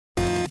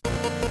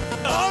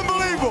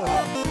Unbelievable.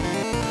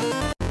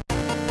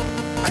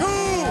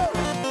 Cool.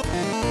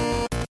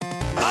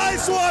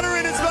 Ice water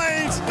in his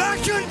veins. I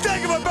couldn't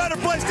think of a better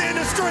place to end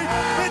the street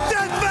than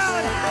Death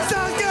Valley,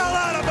 South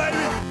Carolina,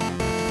 baby.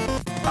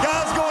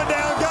 Guys going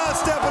down, guys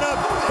stepping up.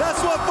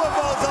 That's what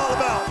football's all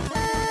about.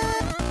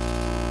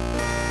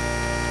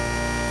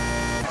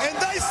 And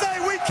they say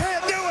we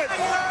can't do it.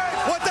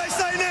 What they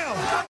say now?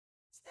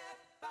 Step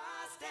by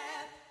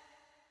step,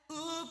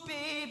 ooh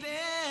baby,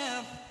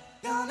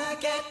 gonna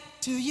get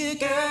to you,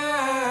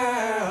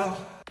 girl.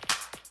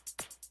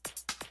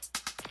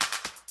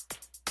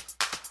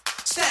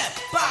 Step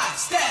by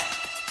step.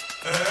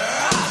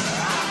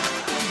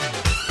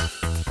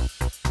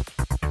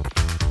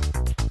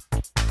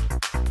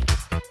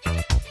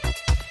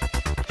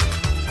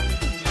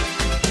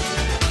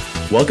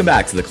 Welcome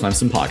back to the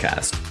Clemson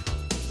Podcast.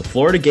 The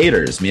Florida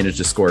Gators managed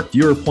to score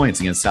fewer points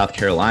against South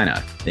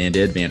Carolina than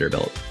did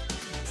Vanderbilt.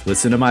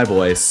 Listen to my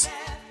voice.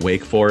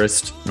 Wake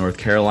Forest, North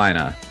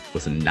Carolina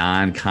was a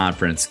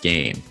non-conference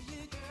game,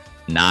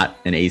 not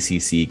an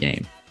ACC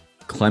game.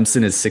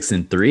 Clemson is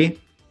 6-3,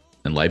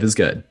 and life is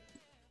good.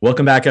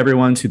 Welcome back,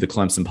 everyone, to the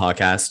Clemson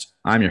Podcast.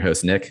 I'm your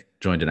host, Nick,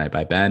 joined tonight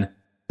by Ben.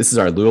 This is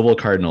our Louisville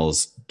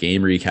Cardinals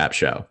game recap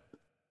show.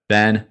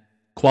 Ben,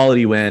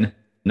 quality win.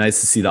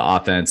 Nice to see the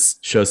offense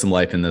show some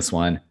life in this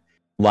one.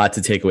 A lot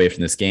to take away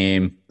from this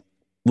game.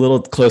 A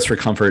little close for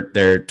comfort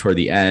there toward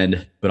the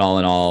end, but all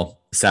in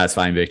all,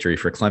 satisfying victory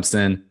for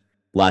Clemson.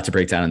 A lot to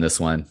break down in this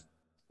one.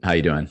 How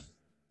you doing?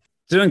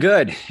 Doing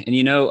good.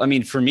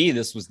 And, for me,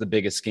 this was the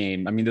biggest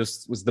game.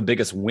 This was the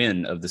biggest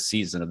win of the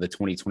season, of the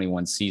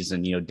 2021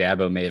 season.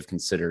 Dabo may have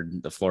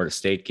considered the Florida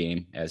State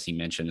game, as he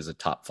mentioned, as a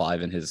top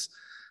 5 in his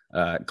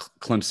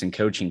Clemson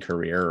coaching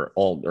career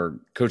or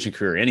coaching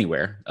career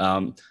anywhere.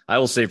 I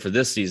will say for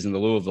this season, the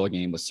Louisville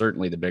game was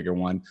certainly the bigger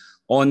one.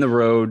 On the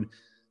road,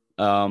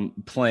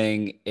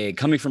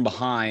 coming from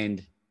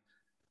behind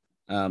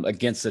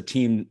against a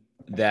team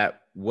that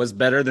was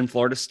better than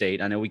Florida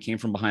State. I know we came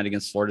from behind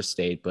against Florida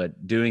State,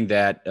 but doing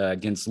that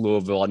against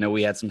Louisville, I know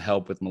we had some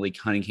help with Malik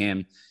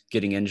Cunningham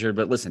getting injured,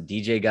 but listen,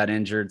 DJ got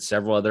injured.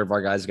 Several other of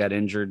our guys got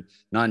injured,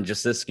 not in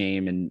just this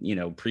game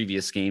and,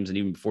 previous games and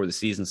even before the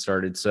season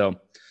started. So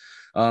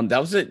that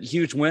was a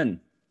huge win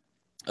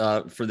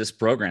for this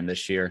program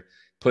this year.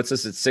 Puts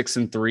us at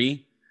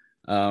 6-3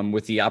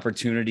 with the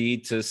opportunity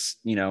to,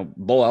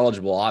 bowl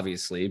eligible,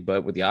 obviously,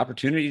 but with the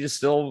opportunity to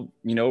still,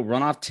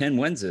 run off 10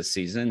 wins this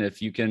season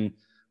if you can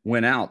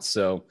win out.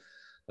 So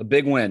a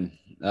big win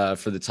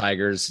for the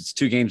Tigers. It's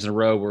 2 games in a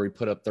row where we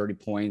put up 30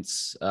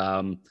 points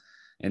and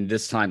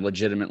this time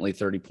legitimately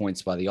 30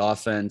 points by the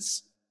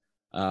offense.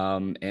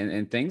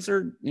 And things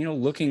are,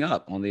 looking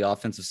up on the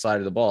offensive side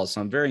of the ball.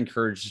 So I'm very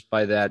encouraged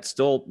by that.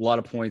 Still a lot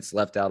of points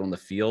left out on the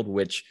field,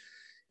 which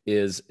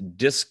is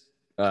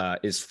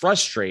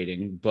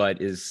frustrating,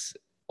 but is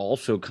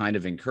also kind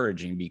of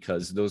encouraging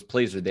because those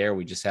plays are there.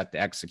 We just have to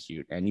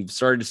execute. And you've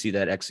started to see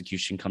that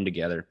execution come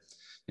together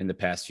in the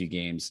past few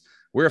games.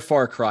 We're a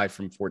far cry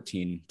from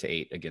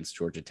 14-8 against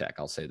Georgia Tech.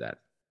 I'll say that.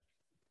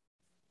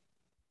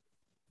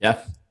 Yeah,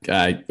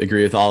 I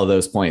agree with all of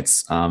those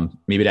points.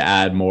 Maybe to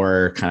add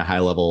more kind of high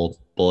level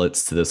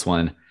bullets to this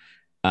one.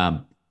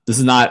 This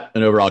is not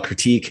an overall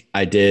critique.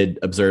 I did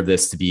observe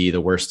this to be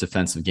the worst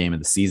defensive game of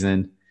the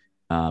season,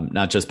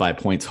 not just by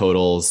point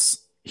totals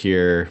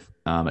here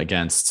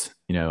against,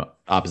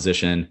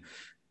 opposition,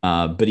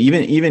 but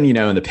even,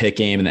 in the Pitt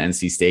game and the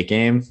NC State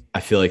game, I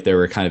feel like there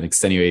were kind of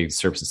extenuating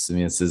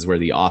circumstances where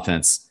the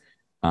offense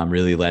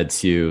really led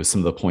to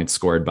some of the points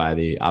scored by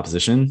the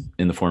opposition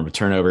in the form of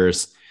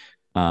turnovers.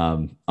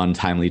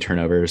 Untimely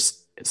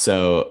turnovers.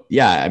 So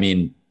yeah,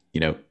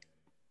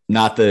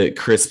 not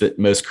the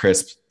most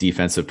crisp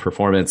defensive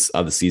performance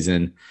of the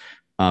season,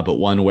 but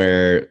one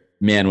where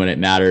man, when it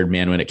mattered,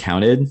 man, when it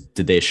counted,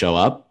 did they show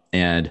up?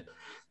 And,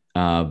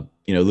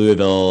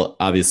 Louisville,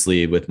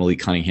 obviously with Malik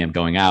Cunningham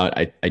going out,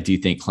 I do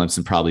think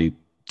Clemson probably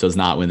does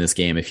not win this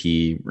game if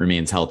he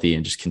remains healthy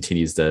and just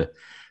continues to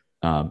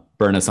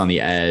burn us on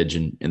the edge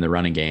and in the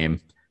running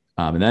game.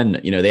 And then,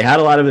 they had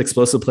a lot of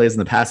explosive plays in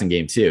the passing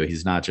game too.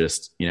 He's not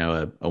just,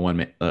 a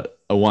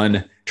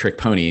one trick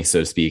pony, so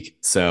to speak.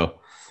 So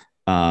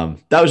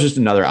that was just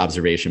another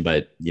observation,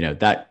 but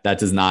that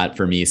does not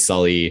for me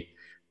sully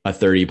a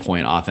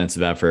 30-point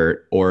offensive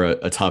effort or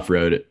a tough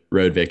road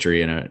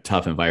victory in a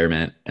tough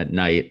environment at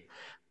night.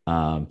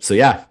 So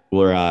yeah,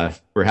 we're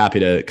happy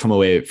to come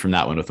away from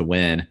that one with a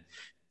win.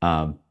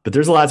 But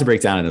there's a lot to break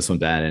down in this one,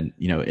 Ben.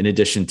 And, in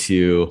addition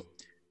to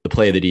the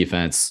play of the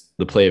defense,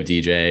 the play of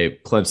DJ,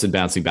 Clemson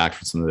bouncing back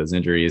from some of those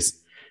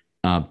injuries.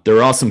 There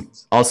were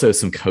also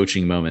some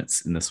coaching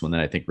moments in this one that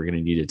I think we're going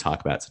to need to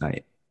talk about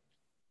tonight.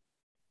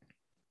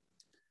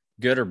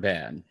 Good or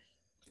bad?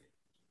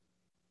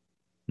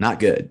 Not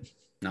good.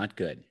 Not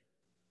good.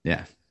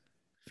 Yeah.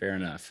 Fair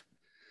enough.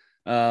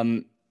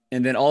 And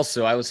then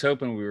also, I was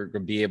hoping we were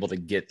going to be able to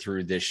get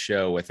through this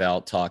show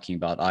without talking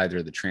about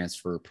either the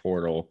transfer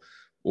portal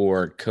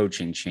or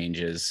coaching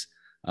changes.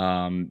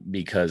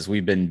 Because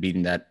we've been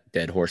beating that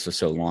dead horse for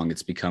so long,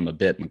 it's become a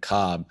bit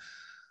macabre.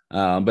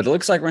 But it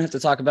looks like we're going to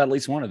have to talk about at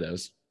least one of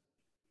those.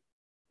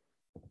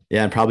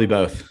 Yeah, and probably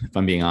both, if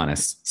I'm being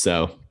honest.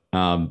 So,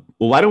 well,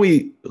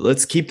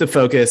 let's keep the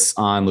focus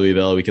on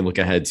Louisville. We can look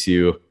ahead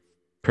to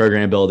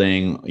program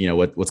building,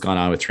 what's going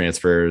on with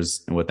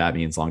transfers and what that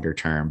means longer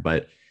term.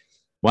 But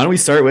why don't we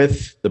start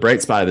with the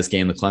bright spot of this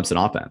game, the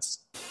Clemson offense?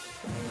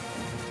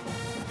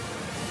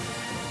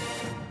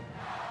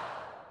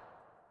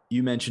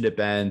 You mentioned it,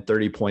 Ben,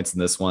 30 points in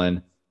this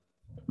one.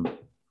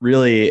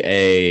 Really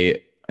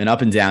an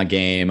up and down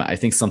game. I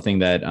think something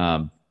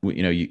that,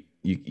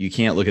 you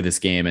can't look at this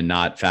game and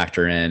not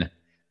factor in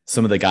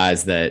some of the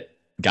guys that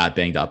got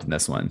banged up in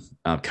this one.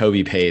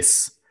 Kobe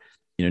Pace,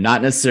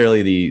 not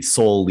necessarily the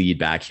sole lead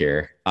back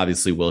here.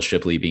 Obviously, Will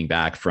Shipley being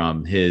back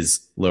from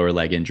his lower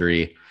leg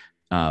injury,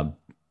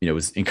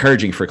 was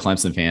encouraging for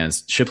Clemson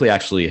fans. Shipley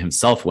actually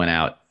himself went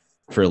out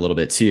for a little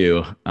bit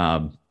too,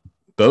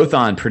 both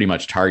on pretty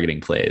much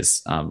targeting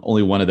plays.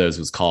 Only one of those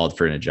was called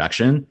for an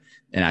ejection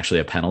and actually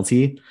a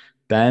penalty,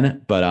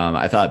 Ben. But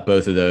I thought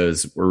both of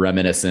those were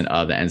reminiscent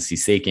of the NC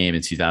State game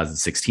in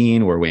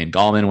 2016, where Wayne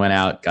Gallman went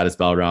out, got his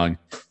bell rung,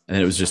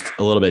 and it was just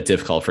a little bit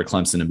difficult for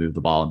Clemson to move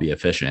the ball and be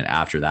efficient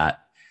after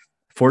that.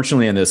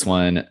 Fortunately, in this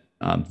one,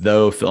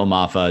 though Phil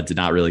Maffa did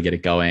not really get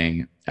it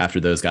going after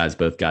those guys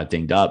both got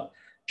dinged up,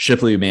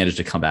 Shipley managed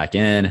to come back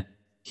in.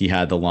 He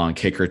had the long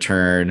kick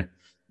return,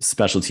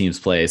 special teams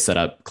play, set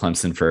up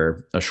Clemson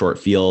for a short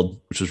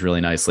field, which was really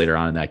nice later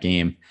on in that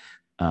game.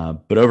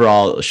 But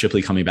overall,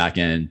 Shipley coming back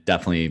in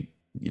definitely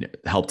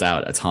helped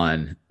out a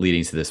ton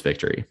leading to this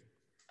victory.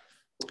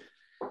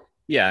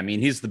 Yeah, I mean,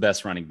 he's the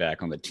best running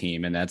back on the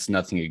team, and that's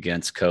nothing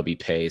against Kobe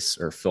Pace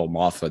or Phil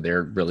Maffa.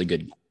 They're really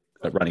good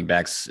running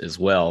backs as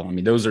well. I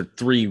mean, those are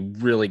three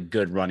really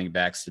good running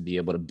backs to be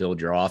able to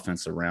build your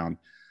offense around,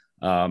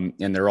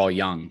 and they're all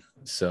young,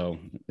 so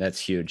that's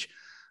huge.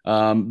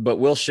 But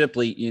Will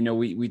Shipley,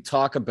 we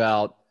talk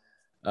about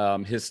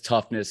his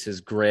toughness,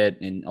 his grit,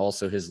 and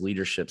also his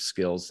leadership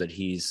skills that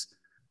he's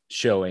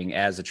showing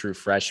as a true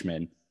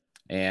freshman.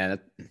 And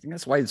I think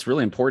that's why it's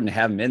really important to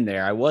have him in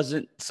there. I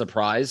wasn't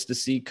surprised to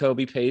see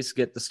Kobe Pace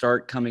get the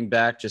start coming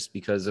back just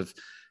because of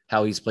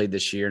how he's played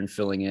this year and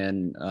filling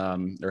in,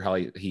 or how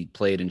he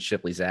played in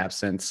Shipley's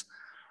absence.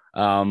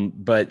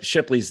 But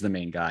Shipley's the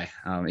main guy.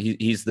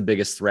 He's the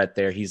biggest threat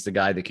there. He's the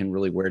guy that can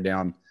really wear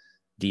down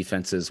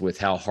defenses with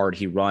how hard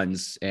he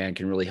runs and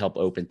can really help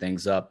open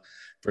things up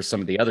for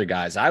some of the other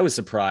guys. I was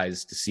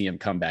surprised to see him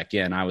come back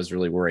in. I was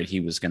really worried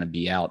he was going to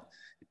be out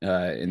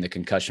in the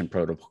concussion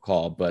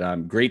protocol,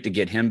 but great to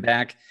get him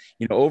back.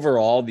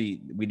 Overall, we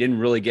didn't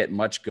really get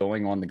much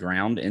going on the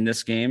ground in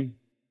this game.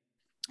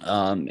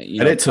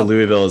 Credit to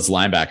Louisville's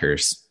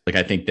linebackers.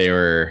 I think they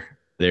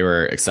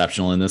were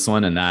exceptional in this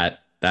one, and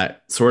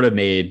that sort of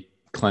made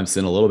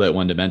Clemson a little bit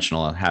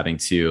one-dimensional, having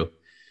to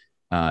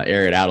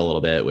air it out a little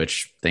bit,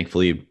 which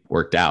thankfully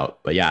worked out.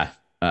 But yeah,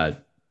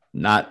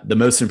 not the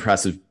most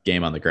impressive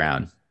game on the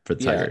ground for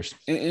the Tigers.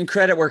 And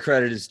credit where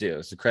credit is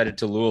due. So credit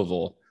to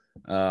Louisville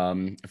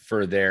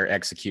for their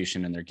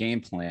execution and their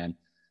game plan,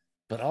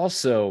 but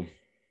also,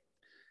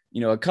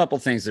 a couple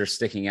things that are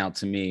sticking out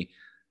to me.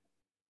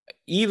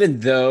 Even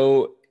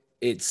though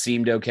it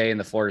seemed okay in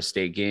the Florida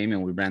State game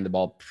and we ran the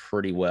ball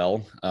pretty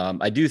well,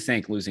 I do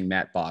think losing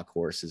Matt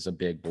Bockhorst is a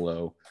big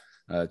blow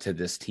to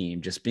this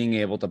team. Just being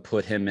able to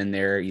put him in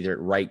there either at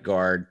right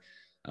guard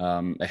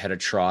ahead of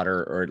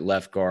Trotter or at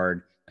left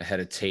guard ahead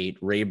of Tate.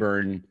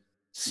 Rayburn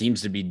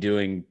seems to be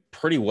doing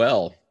pretty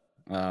well,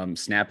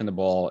 snapping the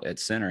ball at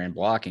center and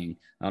blocking.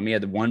 He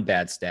had the one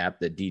bad snap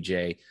that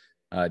DJ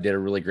did a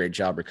really great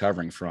job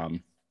recovering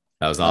from.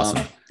 That was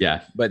awesome.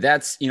 Yeah. But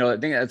that's, I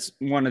think that's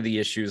one of the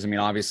issues. I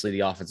mean, obviously the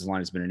offensive line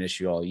has been an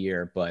issue all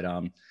year, but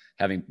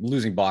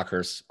losing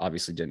Bockhorst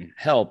obviously didn't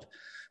help.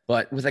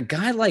 But with a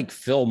guy like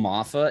Phil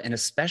Maffa, and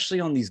especially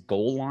on these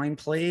goal line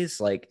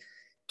plays,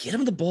 get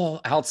him the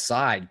ball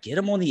outside, get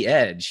him on the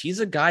edge. He's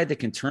a guy that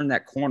can turn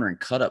that corner and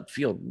cut up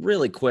field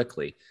really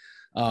quickly.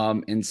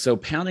 And so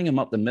pounding him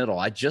up the middle,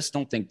 I just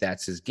don't think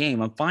that's his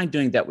game. I'm fine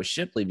doing that with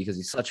Shipley because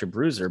he's such a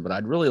bruiser, but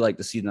I'd really like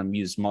to see them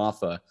use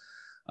Maffa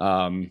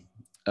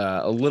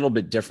a little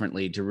bit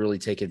differently to really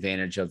take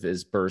advantage of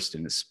his burst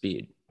and his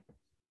speed.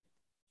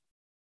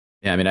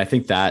 Yeah, I mean, I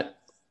think that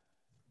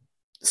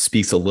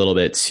speaks a little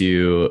bit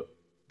to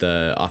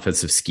the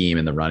offensive scheme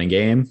in the running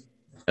game,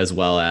 as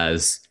well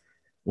as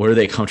what are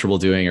they comfortable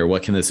doing, or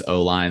what can this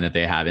O-line that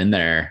they have in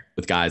there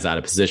with guys out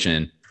of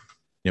position,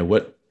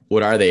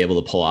 what are they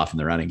able to pull off in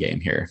the running game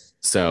here?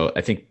 So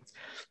I think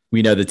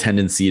we know the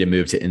tendency to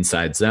move to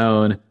inside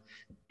zone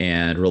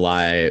and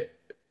rely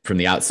from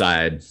the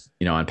outside,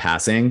 on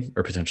passing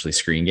or potentially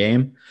screen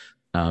game.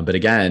 But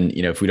again,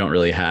 if we don't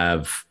really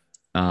have,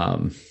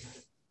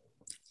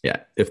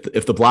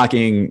 if the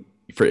blocking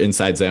for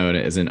inside zone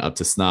isn't up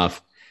to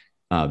snuff,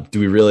 do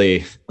we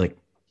really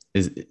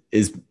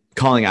is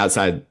calling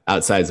outside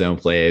zone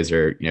plays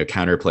or,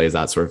 counter plays,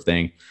 that sort of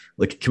thing?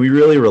 Can we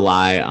really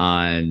rely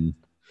on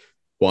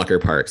Walker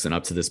Parks and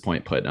up to this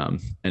point Putnam,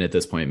 and at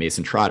this point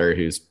Mason Trotter,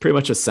 who's pretty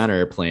much a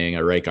center playing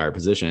a right guard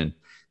position?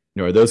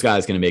 are those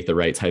guys going to make the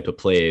right type of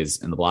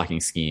plays in the blocking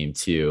scheme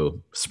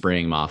to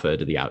spring Maffa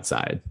to the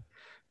outside?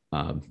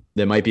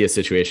 There might be a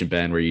situation,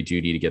 Ben, where you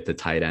do need to get the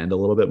tight end a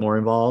little bit more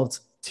involved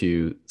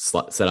to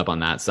set up on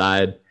that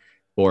side,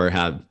 or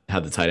have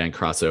the tight end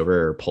cross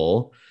over or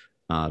pull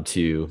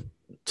to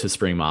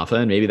spring Maffa.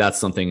 And maybe that's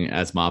something,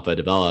 as Maffa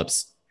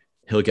develops,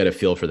 he'll get a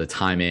feel for the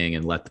timing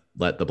and let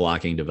the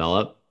blocking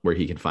develop, where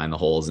he can find the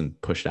holes and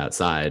push it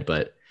outside.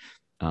 But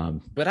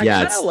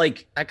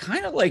I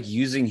kind of like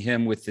using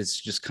him with this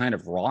just kind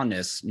of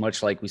rawness,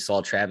 much like we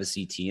saw Travis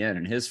Etienne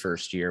in his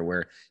first year,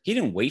 where he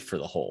didn't wait for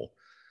the hole.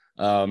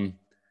 And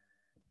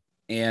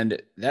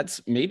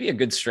that's maybe a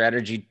good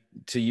strategy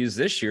to use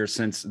this year,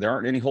 since there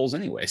aren't any holes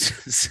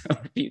anyways. So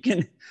if you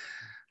can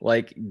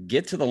like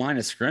get to the line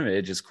of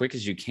scrimmage as quick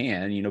as you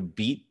can,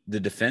 beat the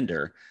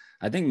defender.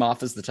 I think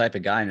Maffa's the type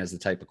of guy and has the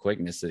type of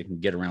quickness that he can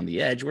get around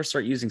the edge. We'll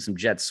start using some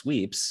jet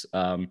sweeps.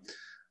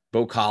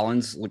 Bo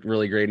Collins looked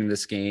really great in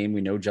this game.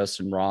 We know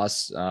Justin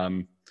Ross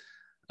has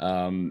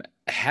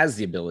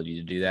the ability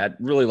to do that.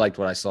 Really liked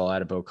what I saw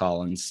out of Bo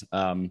Collins.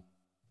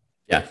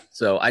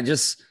 So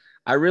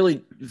I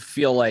really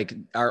feel like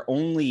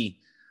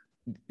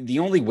the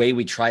only way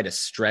we try to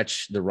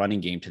stretch the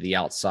running game to the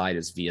outside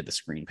is via the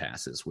screen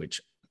passes,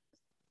 which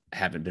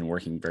haven't been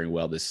working very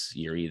well this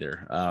year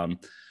either.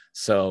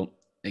 So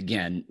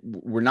again,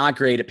 we're not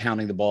great at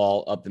pounding the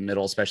ball up the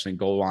middle, especially in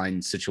goal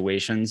line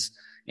situations.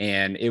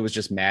 And it was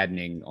just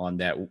maddening on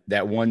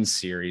that one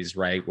series,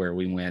 right, where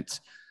we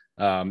went,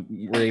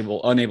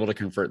 unable to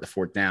convert the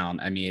fourth down.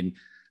 I mean,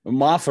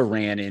 Maffa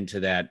ran into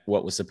that,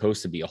 what was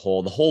supposed to be a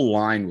hole. The whole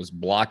line was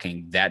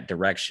blocking that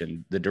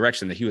direction, the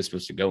direction that he was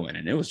supposed to go in.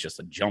 And it was just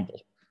a jumble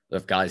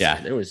of guys.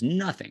 Yeah. There was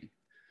nothing.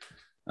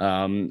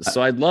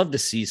 So I'd love to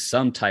see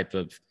some type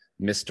of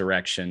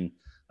misdirection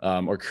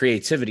or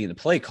creativity in the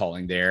play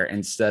calling there,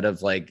 instead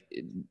of like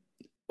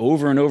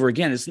over and over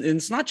again.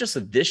 It's not just a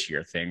this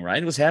year thing,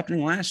 right? It was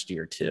happening last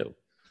year too.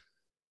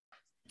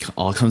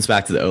 All comes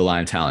back to the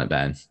O-line talent,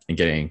 Ben, and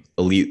getting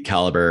elite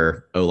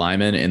caliber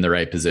O-linemen in the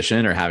right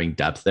position, or having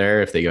depth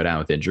there if they go down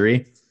with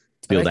injury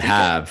to be able to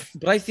have.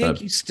 But I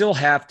think you still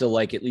have to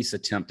like at least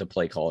attempt to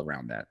play call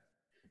around that.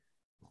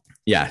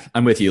 Yeah,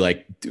 I'm with you.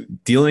 Like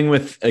dealing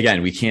with,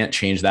 again, we can't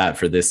change that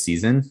for this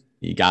season.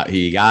 He got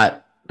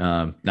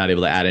not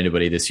able to add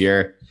anybody this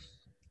year.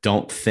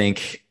 Don't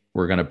think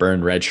we're going to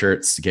burn red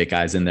shirts to get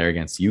guys in there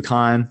against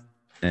UConn,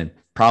 and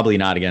probably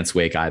not against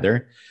Wake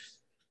either.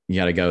 You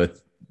got to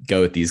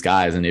go with these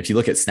guys. And if you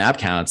look at snap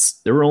counts,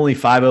 there were only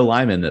 5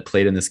 linemen that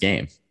played in this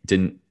game.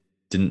 Didn't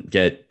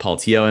get Paul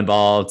Tio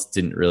involved.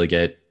 Didn't really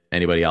get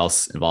anybody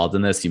else involved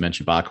in this. You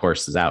mentioned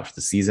Bockhorst is out for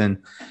the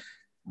season,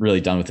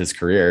 really done with his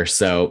career.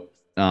 So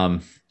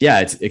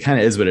it kind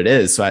of is what it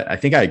is. So I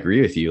think I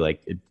agree with you.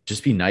 Like, it'd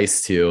just be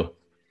nice to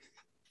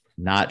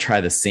not try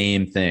the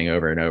same thing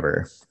over and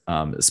over,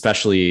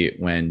 especially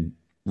when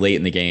late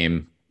in the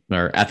game,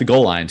 or at the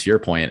goal line, to your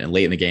point, and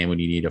late in the game when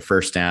you need a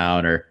first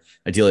down or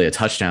ideally a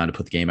touchdown to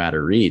put the game out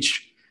of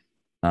reach.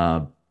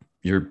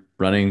 You're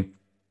running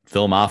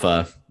Phil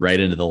Maffa right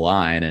into the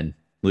line, and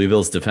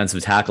Louisville's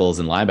defensive tackles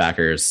and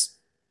linebackers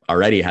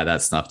already had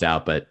that snuffed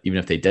out. But even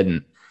if they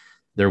didn't,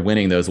 they're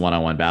winning those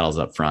one-on-one battles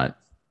up front.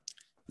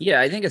 Yeah,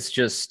 I think it's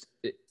just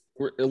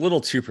we're a little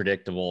too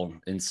predictable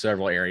in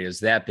several areas,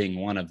 that being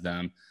one of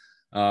them.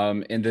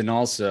 And then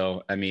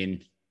also, I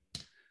mean,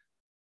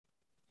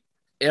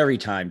 every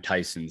time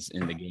Tyson's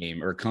in the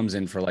game or comes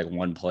in for like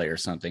one play or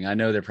something, I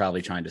know they're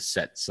probably trying to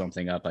set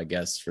something up, I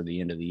guess, for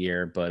the end of the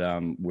year, but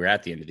we're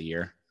at the end of the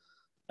year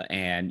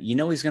and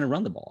he's going to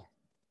run the ball.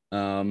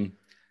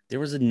 There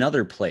was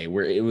another play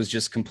where it was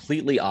just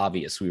completely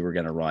obvious we were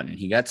going to run, and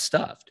he got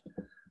stuffed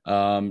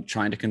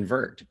trying to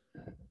convert.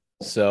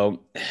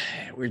 So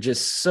we're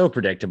just so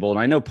predictable. And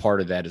I know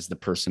part of that is the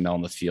personnel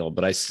in the field,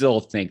 but I still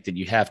think that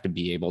you have to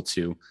be able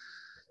to,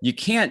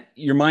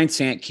 your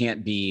mindset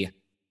can't be,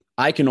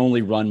 I can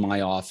only run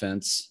my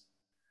offense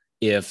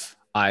if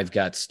I've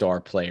got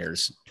star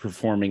players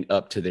performing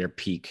up to their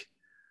peak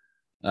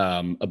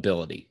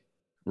ability,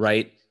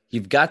 right?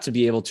 You've got to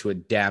be able to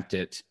adapt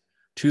it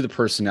to the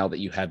personnel that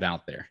you have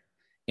out there.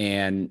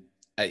 And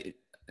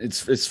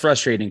it's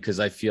frustrating because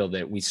I feel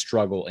that we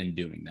struggle in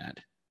doing that.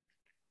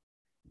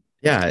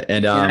 Yeah.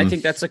 And I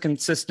think that's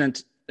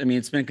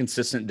it's been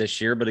consistent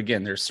this year, but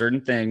again, there's certain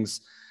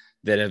things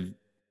that have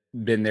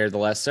been there the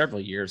last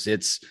several years.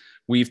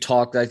 We've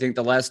talked, I think,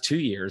 the last 2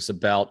 years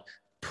about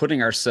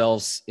putting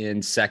ourselves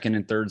in second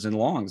and thirds and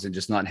longs and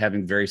just not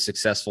having very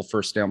successful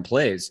first down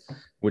plays,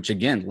 which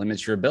again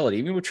limits your ability.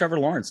 Even with Trevor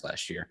Lawrence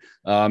last year,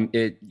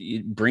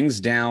 it brings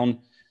down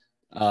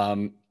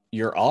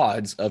your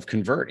odds of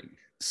converting.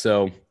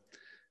 So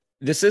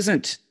this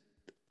isn't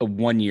a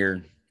 1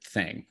 year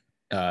thing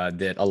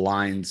that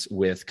aligns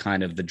with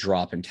kind of the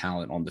drop in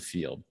talent on the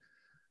field.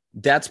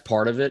 That's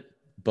part of it,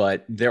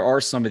 but there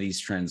are some of these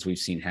trends we've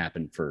seen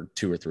happen for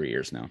 2 or 3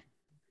 years now.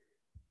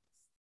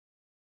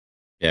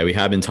 Yeah, we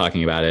have been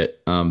talking about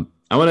it.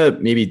 I want to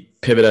maybe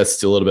pivot us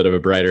to a little bit of a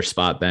brighter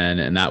spot, Ben,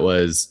 and that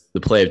was the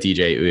play of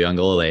DJ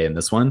Uiagalelei in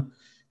this one.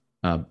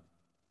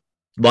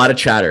 A lot of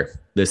chatter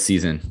this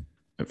season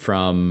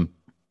from,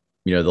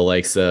 the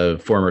likes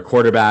of former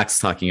quarterbacks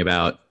talking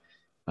about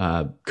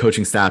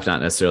coaching staff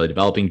not necessarily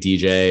developing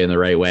DJ in the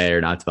right way or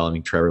not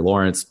developing Trevor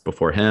Lawrence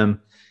before him.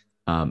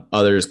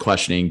 Others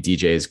questioning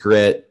DJ's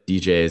grit,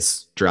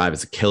 DJ's drive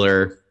as a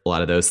killer, a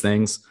lot of those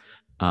things.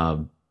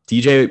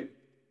 DJ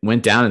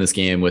went down in this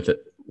game with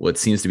what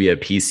seems to be a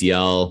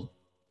PCL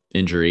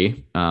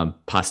injury,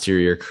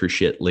 posterior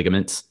cruciate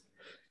ligament,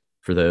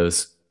 for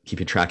those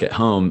keeping track at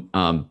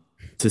home.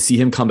 To see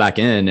him come back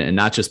in and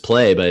not just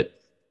play, but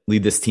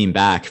lead this team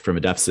back from a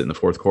deficit in the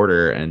fourth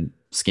quarter and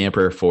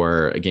scamper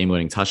for a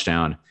game-winning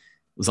touchdown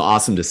was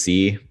awesome to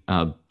see.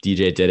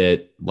 DJ did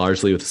it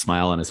largely with a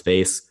smile on his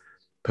face.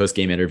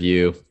 Post-game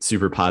interview,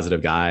 super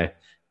positive guy.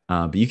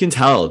 But you can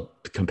tell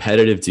the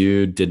competitive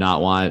dude did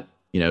not want,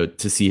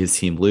 to see his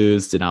team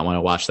lose, did not want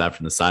to watch that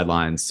from the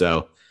sidelines.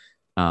 So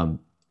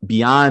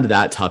beyond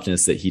that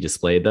toughness that he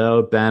displayed,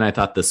 though, Ben, I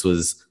thought this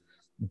was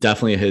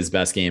definitely his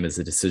best game as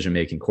a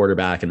decision-making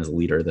quarterback and as a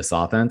leader of this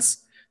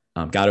offense.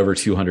 Got over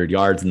 200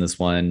 yards in this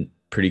one,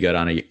 pretty good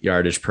on a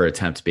yardage per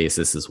attempt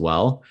basis as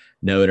well.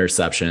 No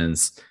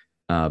interceptions,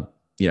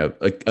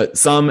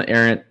 some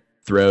errant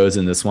throws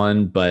in this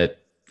one, but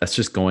that's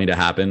just going to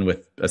happen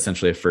with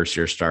essentially a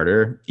first-year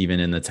starter,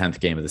 even in the 10th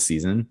game of the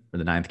season or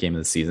the 9th game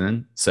of the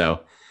season. So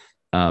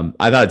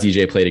I thought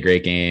DJ played a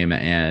great game,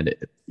 and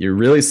you're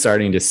really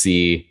starting to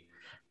see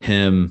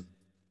him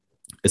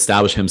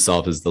establish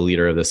himself as the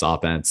leader of this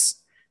offense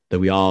that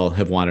we all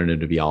have wanted him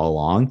to be all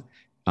along.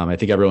 I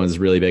think everyone's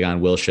really big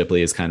on Will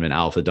Shipley as kind of an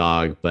alpha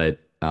dog, but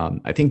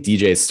I think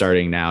DJ is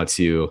starting now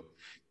to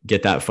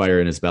get that fire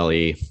in his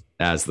belly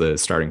as the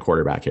starting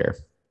quarterback here.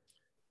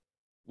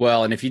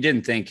 Well, and if you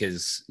didn't think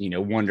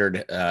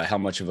wondered how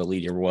much of a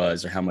leader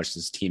was or how much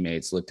his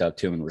teammates looked up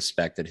to him and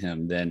respected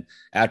him, then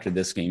after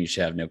this game, you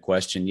should have no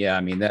question. Yeah,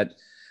 I mean, that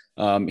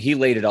he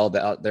laid it all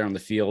out there on the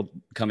field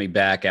coming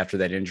back after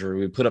that injury.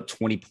 We put up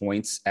 20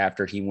 points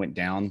after he went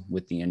down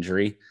with the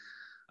injury.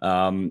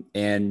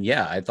 And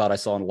yeah, I thought I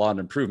saw a lot of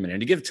improvement. And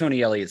to give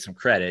Tony Elliott some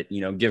credit,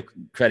 give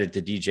credit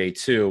to DJ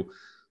too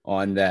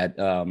on that,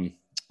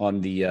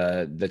 on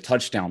the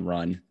touchdown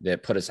run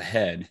that put us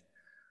ahead,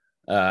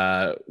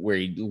 where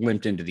he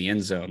limped into the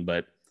end zone.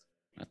 But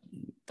I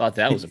thought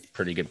that was a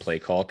pretty good play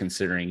call,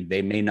 considering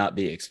they may not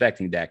be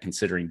expecting that,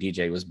 considering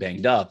DJ was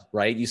banged up,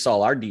 right? You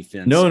saw our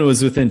defense. No one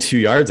was within 2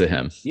 yards of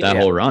him that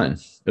whole run.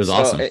 It was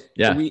awesome.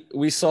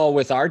 We saw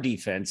with our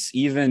defense,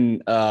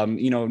 even,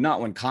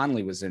 not when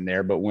Conley was in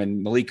there, but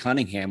when Malik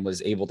Cunningham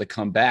was able to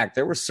come back,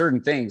 there were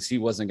certain things he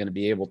wasn't going to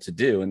be able to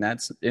do. And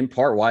that's in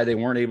part why they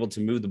weren't able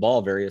to move the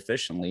ball very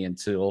efficiently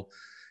until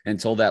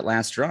that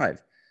last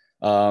drive.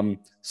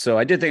 So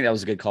I did think that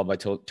was a good call by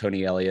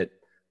Tony Elliott.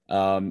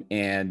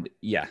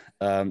 DJ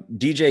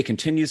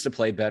continues to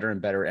play better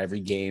and better every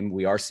game.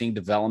 We are seeing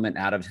development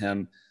out of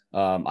him.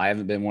 I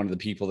haven't been one of the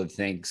people that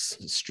thinks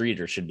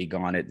Streeter should be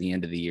gone at the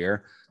end of the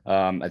year.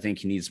 I think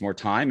he needs more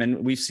time,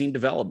 and we've seen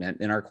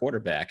development in our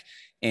quarterback.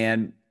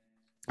 And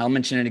I'll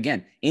mention it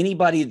again.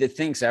 Anybody that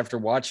thinks after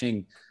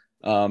watching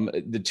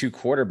the two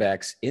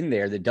quarterbacks in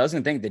there that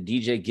doesn't think that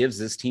DJ gives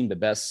this team the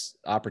best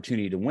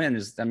opportunity to win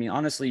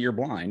honestly, you're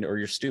blind or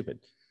you're stupid.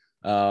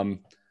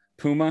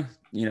 Puma,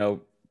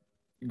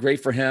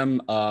 great for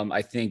him.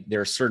 I think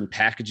there are certain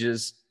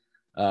packages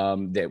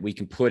that we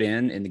can put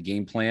in the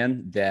game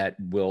plan that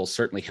will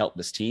certainly help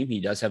this team. He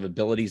does have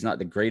ability. He's not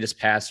the greatest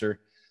passer,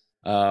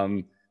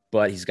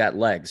 but he's got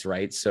legs,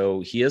 right?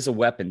 So he is a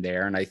weapon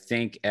there. And I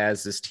think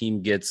as this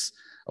team gets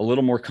a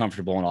little more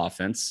comfortable in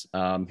offense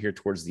here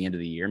towards the end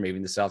of the year, maybe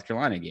in the South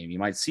Carolina game, you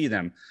might see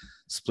them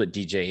split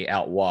DJ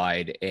out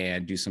wide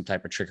and do some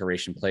type of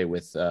trickeration play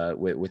with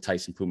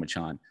Tyson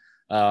Pumachan.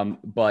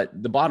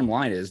 But the bottom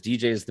line is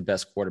DJ is the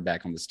best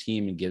quarterback on this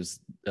team and gives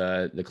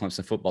the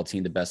Clemson football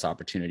team the best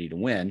opportunity to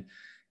win.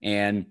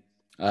 And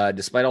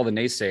despite all the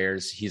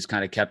naysayers, he's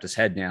kind of kept his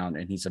head down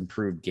and he's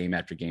improved game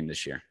after game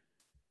this year.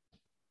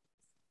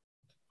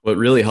 What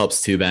really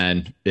helps too,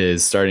 Ben,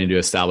 is starting to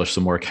establish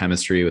some more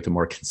chemistry with a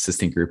more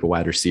consistent group of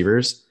wide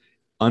receivers.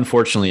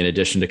 Unfortunately, in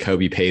addition to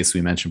Kobe Pace, we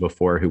mentioned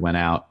before, who went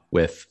out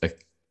with a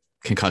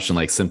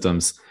concussion-like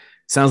symptoms,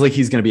 sounds like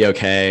he's going to be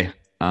okay.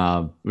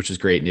 Which is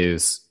great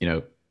news,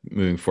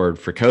 moving forward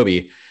for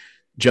Kobe.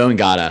 Joe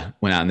Ngata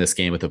went out in this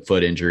game with a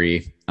foot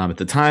injury. At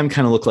the time,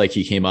 kind of looked like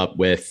he came up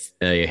with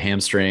a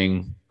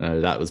hamstring.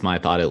 That was my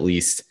thought, at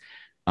least,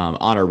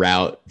 on a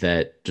route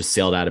that just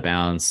sailed out of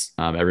bounds.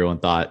 Everyone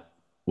thought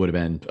would have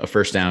been a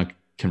first down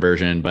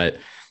conversion, but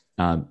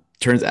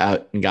turns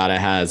out Ngata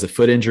has a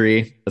foot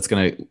injury that's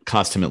going to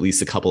cost him at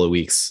least a couple of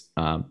weeks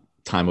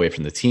time away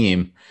from the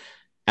team.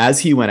 As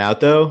he went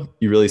out, though,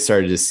 you really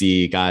started to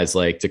see guys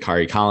like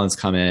Dakari Collins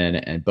come in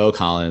and Bo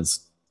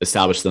Collins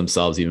establish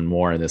themselves even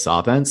more in this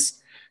offense.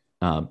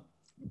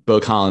 Bo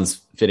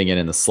Collins fitting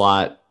in the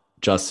slot.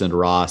 Justin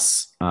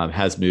Ross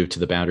has moved to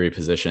the boundary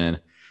position.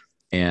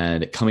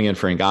 And coming in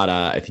for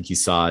Ngata, I think you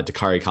saw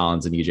Dakari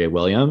Collins and EJ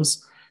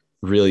Williams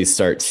really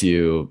start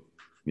to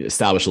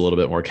establish a little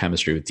bit more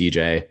chemistry with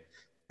DJ.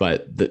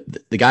 But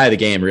the guy of the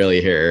game really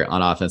here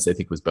on offense, I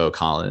think, was Bo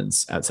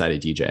Collins outside of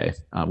DJ.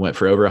 Went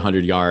for over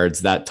 100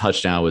 yards. That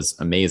touchdown was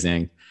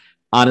amazing.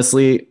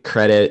 Honestly,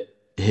 credit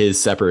his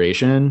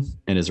separation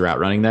and his route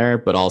running there,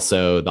 but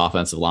also the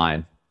offensive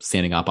line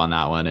standing up on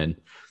that one and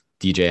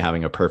DJ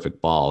having a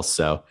perfect ball.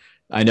 So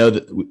I know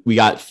that we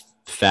got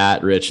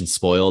fat, rich, and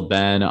spoiled,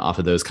 Ben, off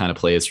of those kind of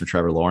plays from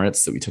Trevor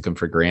Lawrence that we took him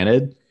for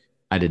granted.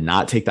 I did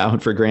not take that one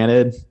for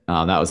granted.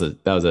 That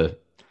was a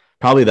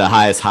probably the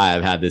highest high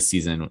I've had this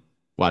season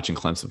watching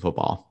Clemson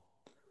football.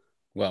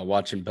 Well,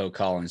 watching Bo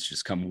Collins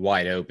just come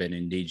wide open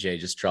and DJ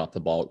just dropped the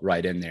ball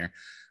right in there.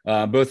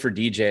 Both for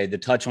DJ, the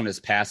touch on his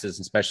passes,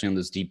 especially on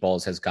those deep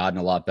balls, has gotten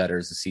a lot better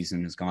as the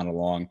season has gone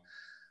along.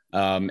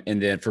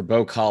 And then for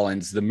Bo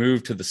Collins, the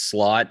move to the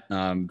slot,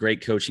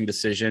 great coaching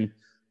decision.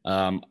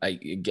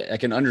 I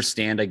can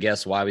understand, I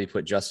guess, why we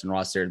put Justin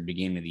Ross there at the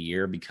beginning of the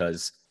year,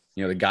 because,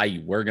 the guy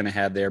you were going to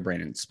have there,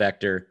 Brandon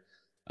Spector,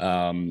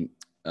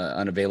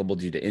 unavailable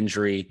due to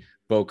injury.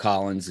 Bo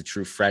Collins, a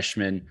true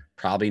freshman,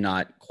 probably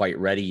not quite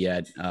ready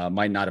yet.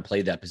 Might not have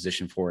played that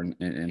position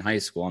in high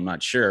school. I'm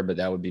not sure, but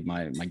that would be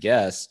my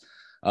guess.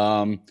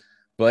 And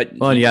you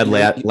had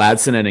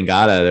Ladson and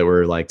Ngata that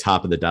were like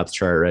top of the depth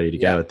chart, ready to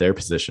go at their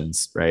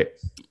positions, right?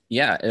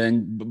 Yeah,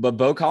 but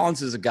Bo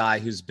Collins is a guy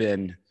who's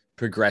been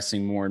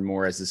progressing more and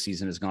more as the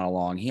season has gone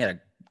along. He had a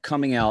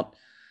coming out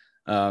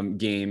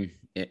game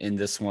in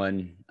this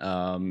one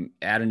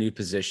at a new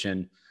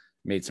position.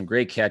 Made some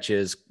great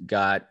catches,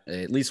 got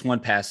at least one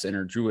pass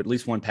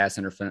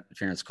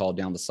interference call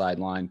down the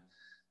sideline.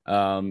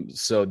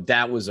 So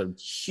that was a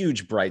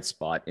huge bright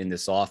spot in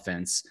this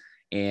offense,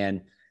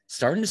 and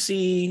starting to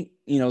see,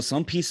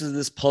 some pieces of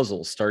this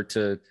puzzle start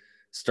to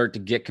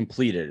get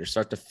completed or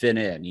start to fit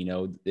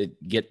in,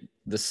 get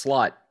the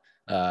slot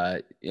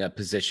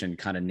position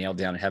kind of nailed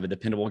down and have a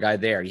dependable guy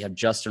there. You have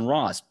Justin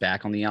Ross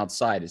back on the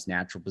outside, his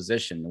natural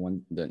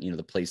position,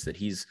 the place that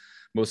he's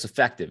most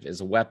effective as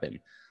a weapon.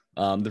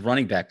 The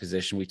running back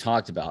position we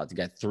talked about, you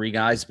got three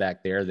guys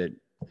back there that,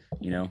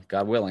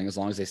 God willing, as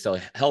long as they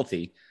stay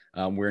healthy,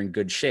 we're in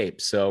good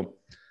shape. So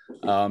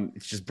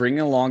it's just bringing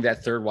along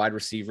that third wide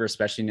receiver,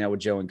 especially now with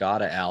Joe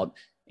Ngata out.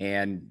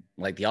 And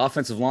like the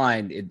offensive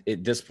line,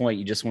 at this point,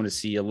 you just want to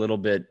see a little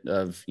bit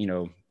of,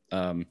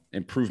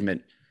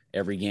 improvement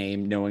every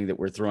game, knowing that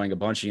we're throwing a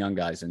bunch of young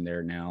guys in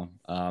there now.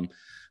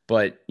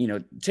 But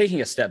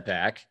taking a step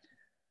back,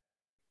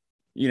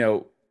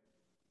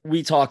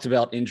 we talked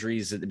about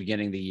injuries at the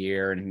beginning of the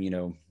year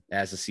and,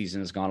 as the season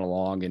has gone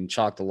along, and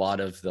chalked a lot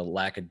of the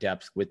lack of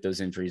depth with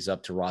those injuries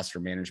up to roster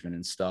management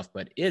and stuff.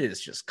 But it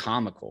is just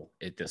comical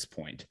at this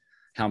point,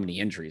 how many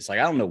injuries. Like,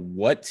 I don't know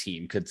what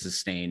team could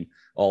sustain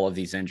all of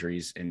these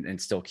injuries and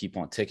still keep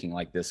on ticking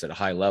like this at a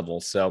high level.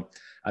 So,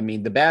 I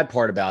mean, the bad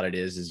part about it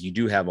is you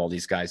do have all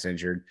these guys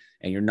injured,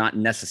 and you're not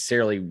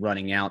necessarily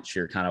running out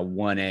your kind of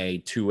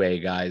 1A,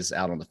 2A guys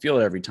out on the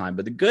field every time.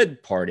 But the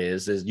good part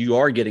is you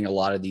are getting a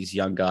lot of these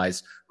young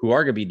guys who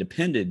are going to be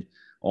depended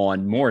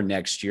on more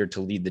next year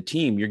to lead the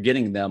team. You're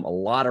getting them a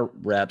lot of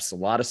reps, a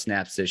lot of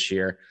snaps this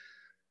year.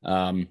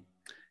 And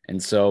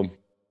so,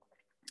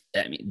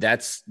 I mean,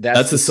 that's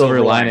a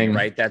silver lining,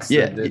 right? That's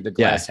the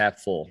glass half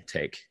full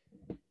take.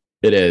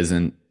 It is.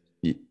 And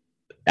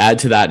add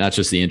to that, not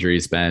just the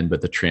injuries, Ben,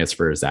 but the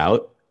transfers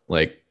out.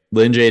 Like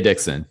Lynn J.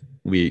 Dixon,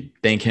 we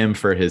thank him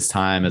for his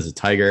time as a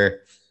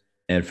Tiger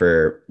and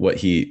for what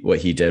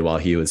he did while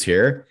he was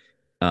here.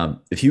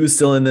 If he was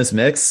still in this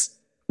mix,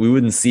 we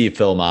wouldn't see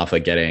Phil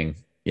Maffa getting,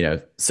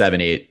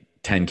 7, 8,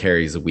 10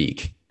 carries a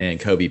week, and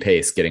Kobe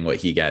Pace getting what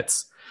he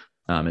gets,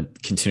 and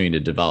continuing to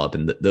develop.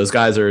 And those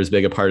guys are as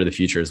big a part of the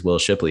future as Will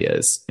Shipley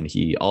is. And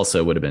he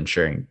also would have been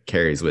sharing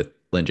carries with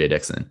Lynn J.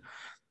 Dixon.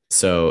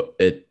 So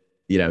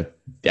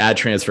add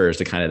transfers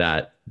to kind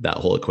of that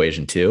whole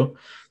equation too.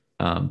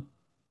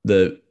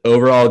 The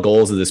overall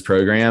goals of this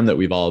program that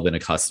we've all been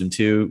accustomed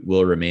to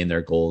will remain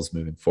their goals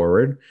moving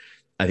forward.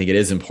 I think it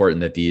is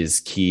important that these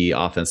key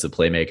offensive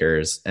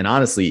playmakers, and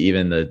honestly,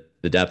 even the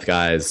depth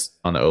guys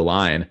on the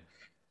O-line,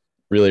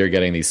 really are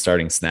getting these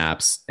starting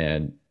snaps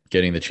and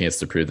getting the chance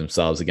to prove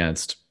themselves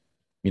against,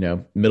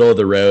 middle of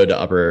the road to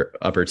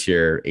upper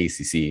tier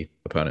ACC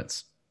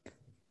opponents.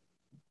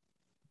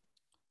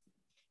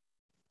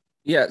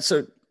 Yeah.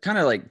 So kind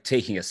of like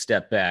taking a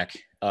step back,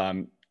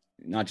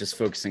 not just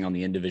focusing on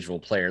the individual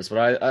players,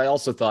 but I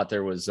also thought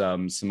there was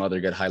some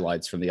other good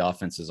highlights from the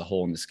offense as a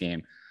whole in this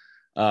game.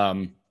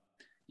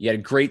 You had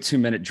a great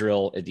 2-minute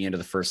drill at the end of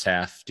the first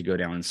half to go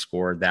down and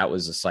score. That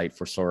was a sight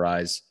for sore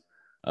eyes,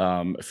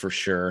 for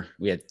sure.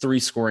 We had 3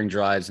 scoring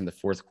drives in the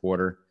fourth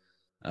quarter.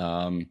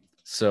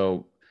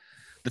 So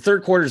the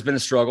third quarter has been a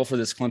struggle for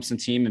this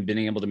Clemson team, and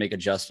being able to make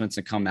adjustments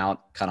and come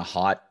out kind of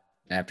hot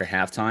after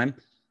halftime.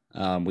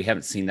 We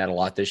haven't seen that a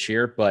lot this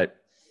year, but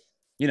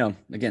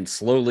again,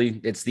 slowly,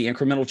 it's the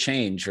incremental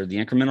change or the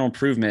incremental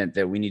improvement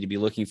that we need to be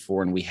looking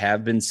for. And we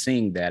have been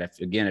seeing that.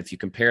 If you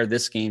compare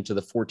this game to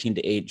the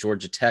 14-8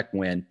 Georgia Tech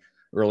win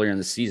earlier in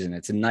the season,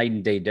 it's a night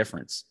and day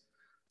difference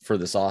for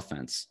this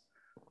offense.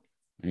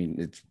 I mean,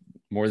 it's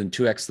more than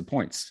 2x the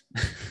points.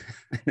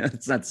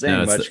 It's not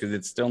saying much because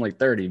it's still only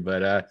 30,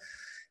 but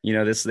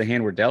this is the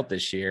hand we're dealt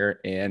this year,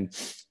 and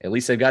at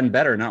least they've gotten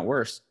better, not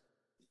worse.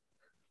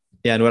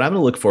 Yeah, and what I'm going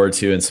to look forward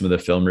to in some of the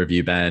film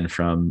review, Ben,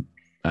 from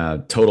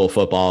Total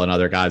Football and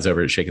other guys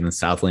over at Shaking the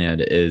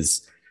Southland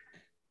is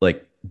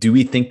like, do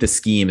we think the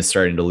scheme is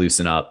starting to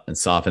loosen up and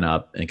soften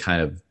up and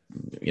kind of,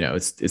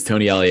 is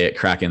Tony Elliott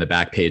cracking the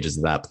back pages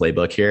of that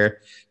playbook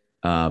here?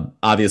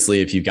 Obviously,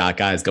 if you've got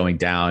guys going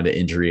down to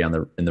injury in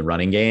the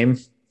running game,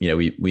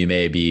 we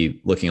may be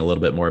looking a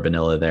little bit more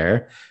vanilla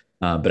there.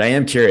 But I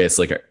am curious,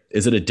 like,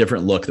 is it a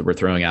different look that we're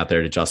throwing out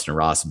there to Justin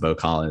Ross and Bo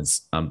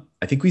Collins?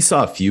 I think we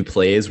saw a few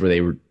plays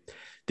where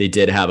they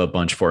did have a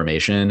bunch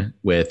formation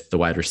with the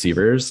wide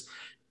receivers.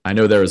 I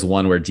know there was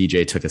one where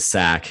DJ took a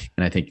sack,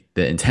 and I think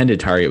the intended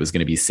target was going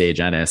to be Sage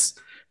Ennis.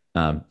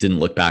 Didn't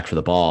look back for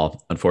the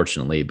ball,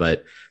 unfortunately,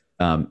 but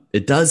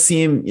it does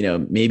seem,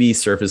 maybe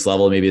surface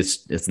level, maybe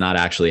it's not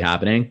actually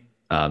happening.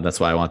 That's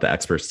why I want the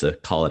experts to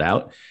call it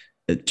out.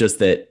 It's just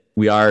that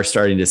we are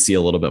starting to see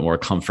a little bit more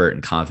comfort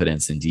and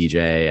confidence in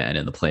DJ and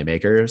in the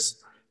playmakers,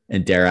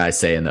 and dare I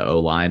say in the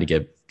O-line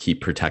to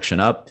keep protection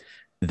up,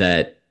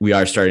 that we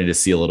are starting to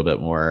see a little bit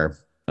more,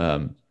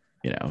 I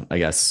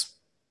guess,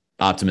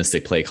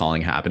 optimistic play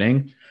calling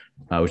happening,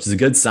 which is a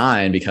good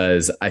sign,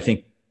 because I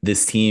think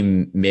this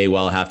team may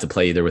well have to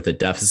play either with a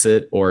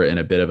deficit or in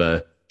a bit of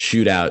a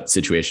shootout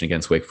situation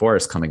against Wake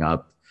Forest coming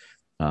up.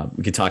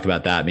 We could talk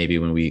about that maybe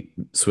when we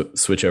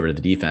switch over to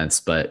the defense,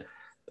 but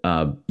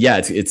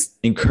it's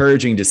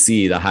encouraging to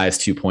see the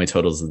highest 2-point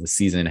totals of the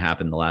season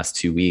happen the last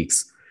 2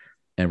 weeks.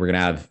 And we're going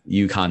to have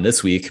UConn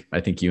this week.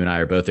 I think you and I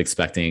are both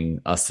expecting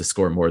us to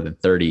score more than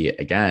 30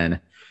 again.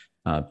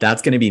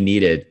 That's going to be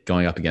needed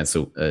going up against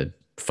a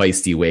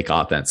feisty Wake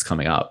offense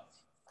coming up.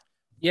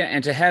 Yeah,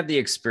 and to have the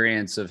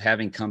experience of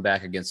having come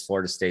back against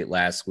Florida State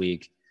last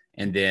week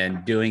and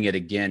then doing it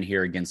again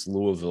here against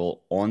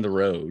Louisville on the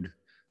road,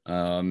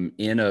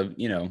 in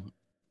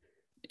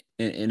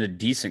a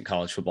decent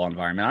college football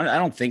environment. I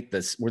don't think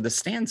were the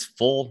stands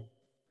full.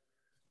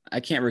 I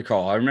can't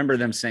recall. I remember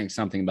them saying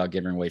something about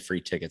giving away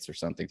free tickets or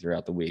something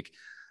throughout the week.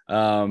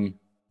 But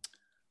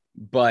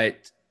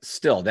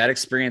still, that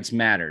experience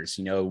matters.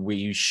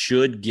 We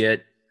should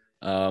get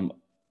a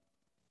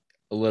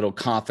little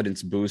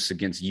confidence boost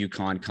against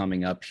UConn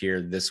coming up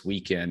here this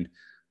weekend.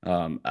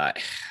 The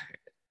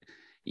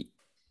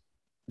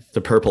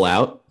purple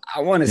out.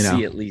 I want to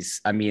see at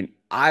least. I mean,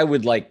 I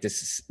would like to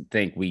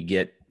think we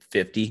get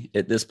 50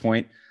 at this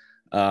point.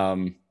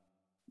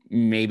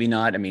 Maybe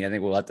not. I mean, I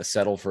think we'll have to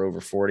settle for over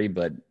 40,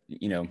 but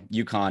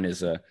UConn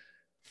is a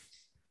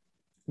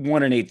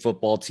 1-8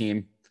 football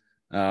team.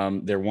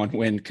 Their one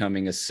win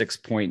coming a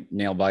 6-point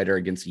nail biter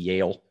against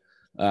Yale.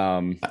 So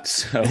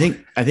I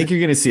think you're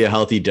going to see a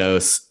healthy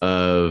dose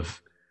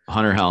of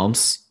Hunter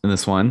Helms in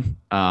this one.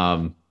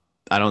 I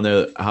don't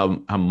know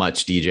how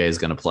much DJ is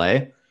going to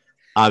play.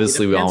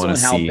 Obviously, we all want to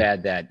see how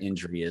bad that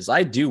injury is.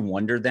 I do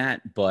wonder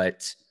that,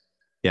 but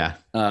yeah.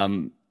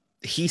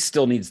 He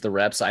still needs the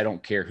reps. I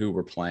don't care who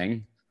we're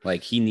playing.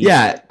 Like he needs.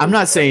 Yeah, I'm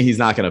not saying he's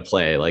not going to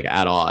play like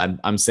at all.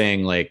 I'm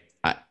saying like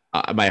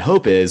my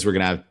hope is we're going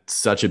to have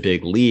such a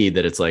big lead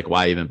that it's like,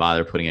 why even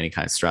bother putting any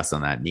kind of stress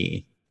on that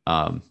knee?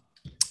 I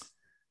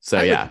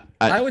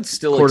would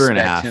still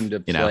expect him to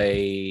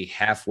play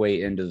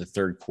halfway into the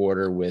third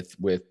quarter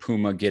with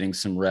Puma getting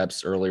some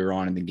reps earlier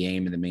on in the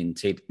game, and then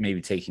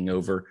maybe taking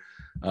over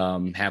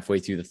halfway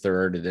through the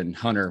third, and then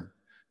Hunter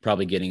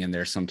probably getting in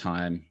there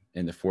sometime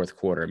in the fourth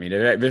quarter. I mean,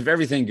 if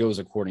everything goes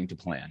according to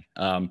plan.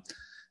 I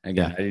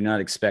do not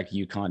expect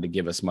UConn to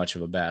give us much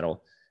of a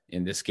battle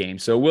in this game.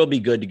 So it will be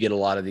good to get a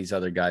lot of these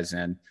other guys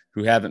in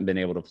who haven't been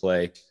able to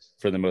play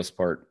for the most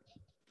part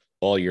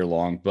all year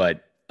long.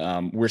 But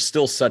we're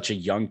still such a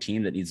young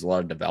team that needs a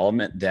lot of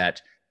development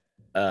that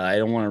I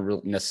don't want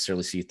to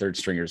necessarily see third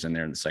stringers in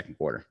there in the second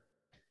quarter.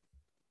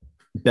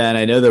 Ben,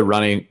 I know the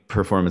running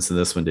performance in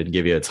this one didn't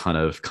give you a ton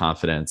of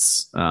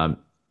confidence.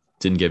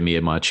 Didn't give me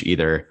much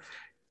either.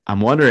 I'm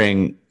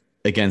wondering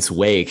against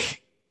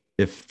Wake,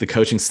 if the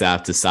coaching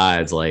staff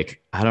decides,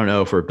 like, I don't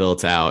know if we're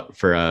built out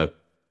for a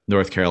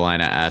North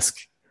Carolina-esque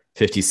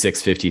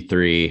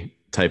 56-53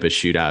 type of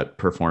shootout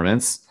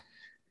performance.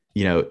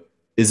 Do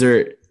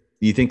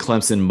you think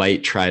Clemson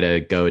might try to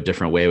go a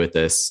different way with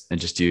this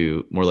and just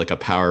do more like a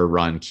power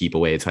run, keep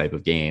away type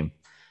of game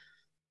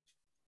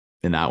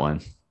in that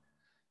one?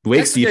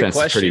 Wake's defense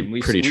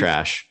is pretty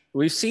trash.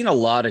 We've seen a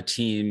lot of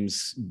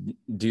teams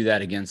do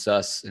that against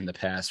us in the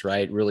past,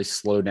 right? Really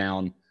slow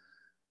down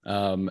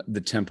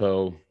the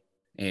tempo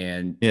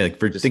and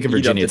think of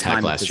Virginia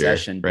Tech last year,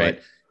 right?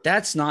 But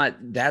that's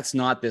not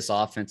this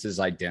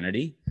offense's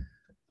identity.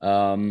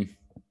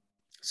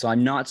 So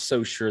I'm not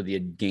so sure the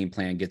game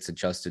plan gets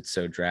adjusted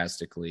so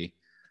drastically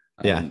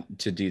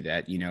to do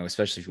that,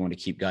 especially if you want to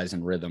keep guys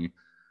in rhythm.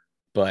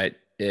 But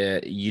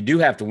you do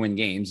have to win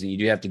games, and you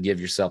do have to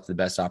give yourself the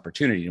best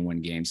opportunity to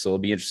win games. So it'll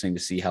be interesting to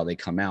see how they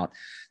come out.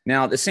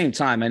 Now, at the same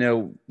time, I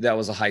know that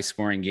was a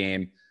high-scoring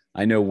game.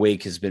 I know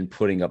Wake has been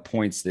putting up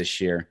points this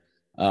year,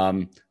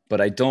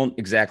 but I don't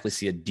exactly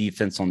see a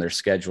defense on their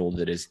schedule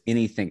that is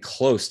anything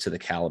close to the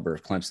caliber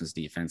of Clemson's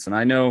defense. And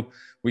I know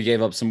we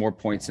gave up some more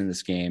points in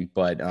this game,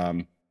 but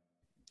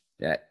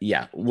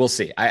Yeah, we'll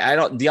see. I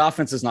don't. The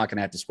offense is not going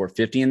to have to score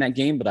 50 in that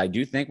game, but I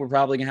do think we're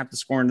probably going to have to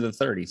score into the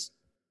 30s.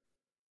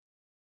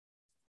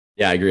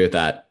 Yeah, I agree with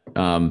that.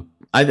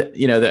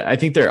 I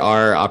think there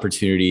are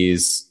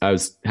opportunities. I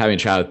was having a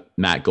chat with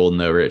Matt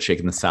Golden over at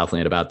Shaking the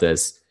Southland about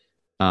this.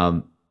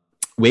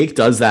 Wake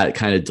does that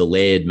kind of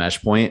delayed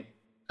mesh point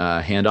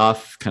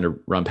handoff, kind of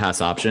run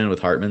pass option with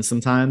Hartman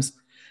sometimes.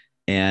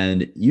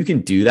 And you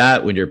can do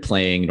that when you're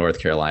playing North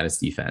Carolina's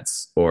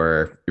defense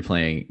or you're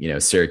playing,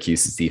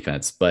 Syracuse's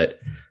defense. But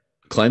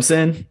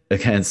Clemson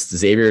against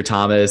Xavier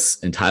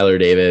Thomas and Tyler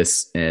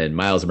Davis and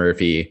Miles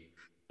Murphy,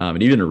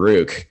 and even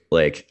Rook,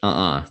 it's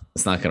not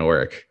going to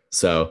work.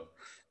 So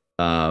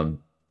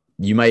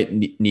you might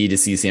need to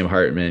see Sam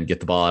Hartman get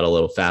the ball out a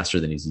little faster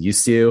than he's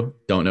used to.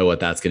 Don't know what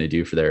that's going to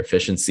do for their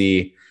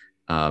efficiency,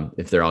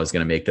 if they're always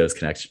going to make those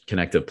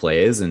connective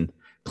plays. And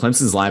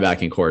Clemson's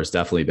linebacking core has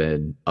definitely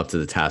been up to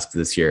the task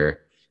this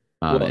year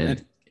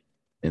in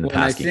the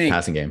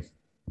passing game.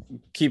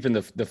 Keeping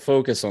the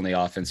focus on the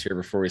offense here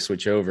before we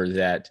switch over,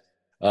 that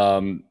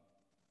the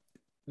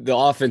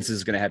offense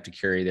is going to have to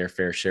carry their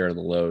fair share of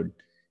the load,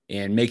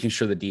 and making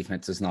sure the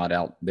defense is not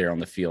out there on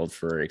the field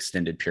for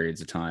extended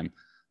periods of time.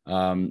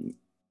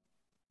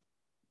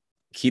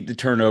 Keep the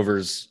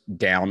turnovers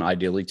down,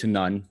 ideally to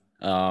none,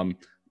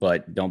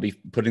 but don't be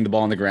putting the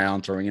ball on the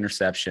ground, throwing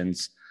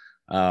interceptions.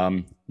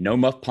 No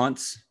muff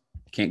punts.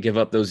 Can't give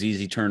up those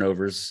easy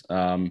turnovers.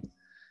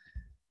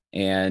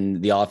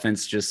 And the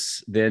offense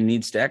just then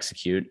needs to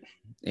execute.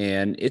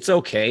 And it's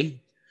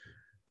okay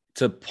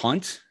to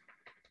punt.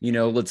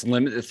 Let's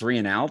limit the 3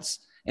 and outs.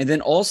 And then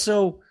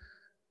also,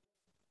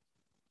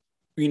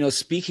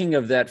 speaking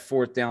of that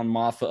 4th down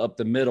Maffa up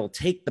the middle,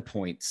 take the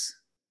points.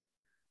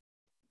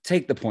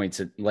 Take the points.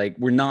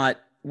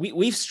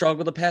 We've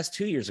struggled the past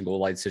 2 years in goal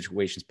line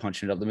situations,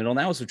 punching it up the middle. And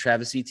that was with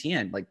Travis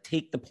Etienne.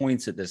 Take the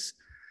points at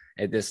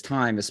this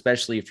time,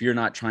 especially if you're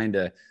not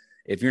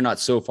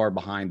so far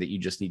behind that you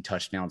just need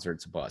touchdowns or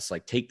it's a bust.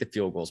 Take the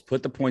field goals,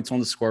 put the points on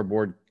the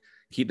scoreboard,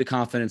 keep the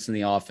confidence in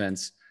the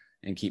offense,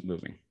 and keep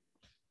moving.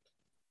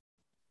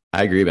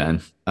 I agree,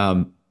 Ben.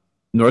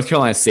 North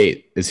Carolina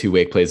State is who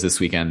Wake plays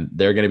this weekend.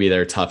 They're going to be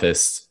their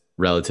toughest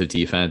relative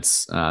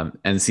defense.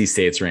 NC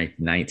State's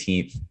ranked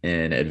 19th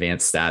in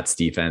advanced stats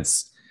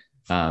defense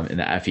in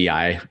the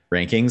FEI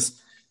rankings.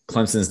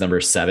 Clemson's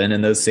number 7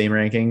 in those same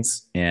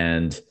rankings.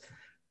 And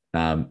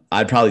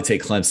I'd probably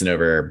take Clemson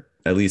over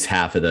at least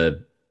half of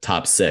the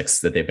top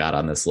 6 that they've got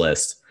on this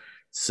list.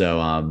 So,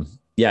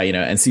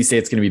 NC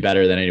State's going to be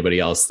better than anybody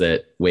else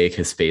that Wake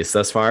has faced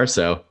thus far.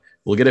 So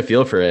we'll get a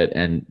feel for it.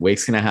 And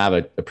Wake's going to have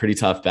a pretty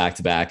tough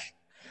back-to-back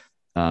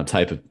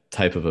type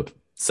of a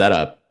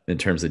setup in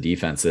terms of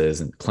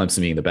defenses, and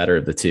Clemson being the better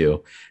of the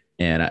two.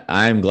 And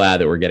I'm glad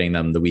that we're getting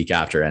them the week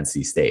after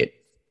NC State.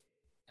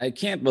 I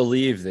can't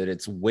believe that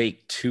it's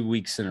Wake 2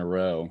 weeks in a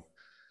row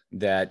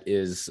that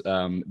is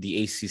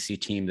the ACC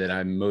team that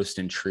I'm most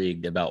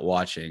intrigued about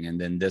watching. And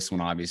then this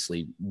one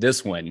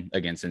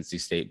against NC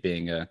State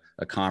being a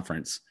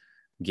conference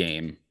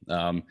game.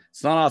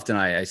 It's not often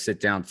I sit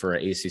down for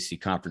an ACC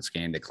conference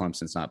game that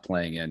Clemson's not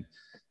playing in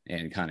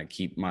and kind of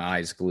keep my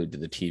eyes glued to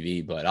the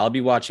TV, but I'll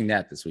be watching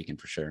that this weekend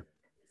for sure.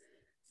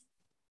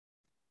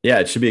 Yeah,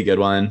 it should be a good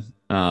one.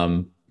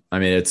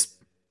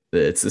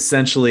 It's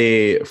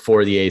essentially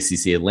for the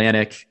ACC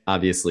Atlantic.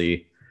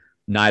 Obviously,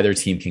 neither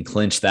team can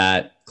clinch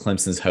that.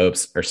 Clemson's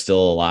hopes are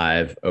still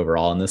alive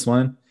overall in this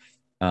one.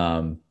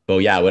 But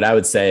yeah, what I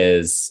would say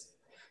is,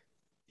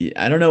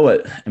 I don't know I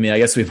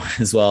guess we might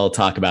as well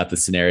talk about the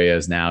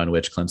scenarios now in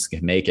which Clemson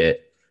can make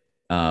it.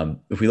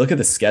 If we look at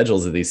the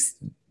schedules of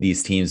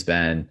these teams,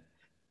 Ben,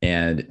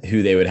 and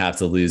who they would have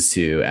to lose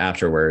to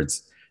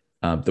afterwards,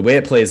 the way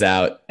it plays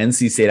out,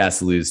 NC State has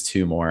to lose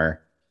 2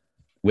 more.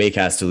 Wake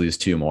has to lose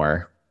 2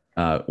 more.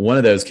 One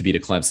of those could be to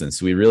Clemson.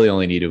 So we really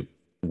only need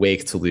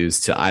Wake to lose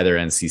to either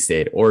NC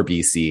State or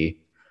BC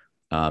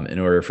in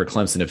order for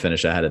Clemson to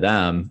finish ahead of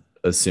them,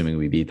 assuming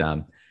we beat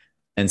them.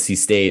 NC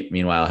State,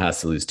 meanwhile,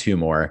 has to lose 2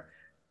 more.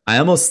 I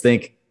almost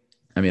think,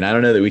 I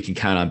don't know that we can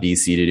count on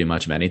BC to do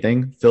much of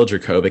anything. Phil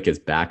Dracovic is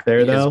back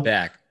there, though. He's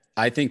back.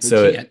 I think we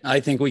can.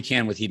 I think we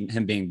can with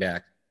him being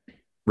back.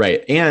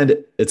 Right.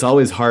 And it's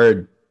always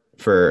hard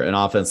for an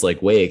offense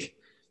like Wake.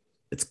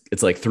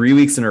 It's like 3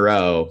 weeks in a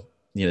row.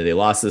 They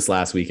lost this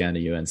last weekend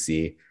to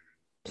UNC,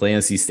 play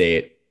NC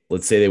State.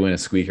 Let's say they win a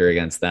squeaker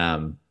against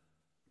them.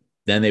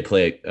 Then they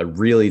play a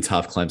really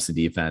tough Clemson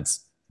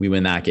defense. We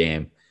win that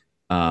game.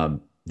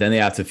 Then they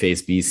have to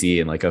face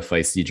BC and a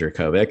feisty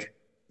Dracovic.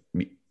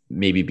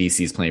 Maybe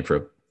BC's playing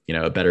for,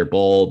 a better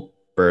bowl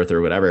berth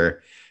or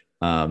whatever.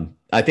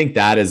 I think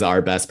that is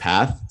our best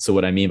path. So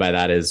what I mean by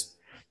that is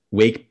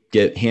Wake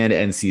hand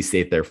NC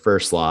State their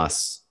first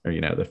loss, or,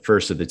 the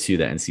first of the 2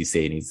 that NC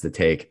State needs to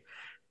take.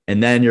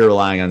 And then you're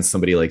relying on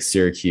somebody like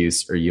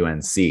Syracuse or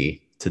UNC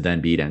to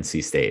then beat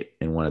NC State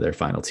in one of their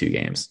final 2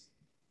 games.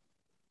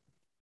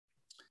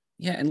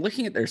 Yeah. And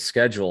looking at their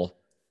schedule,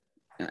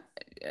 I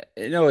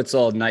know it's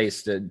all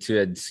nice to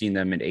have seen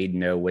them at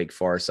 8-0, Wake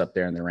Forest up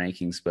there in the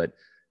rankings, but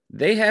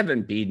they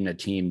haven't beaten a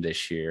team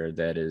this year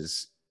that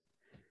is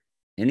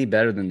any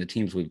better than the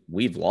teams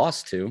we've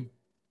lost to.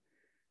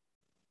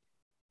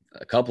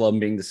 A couple of them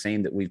being the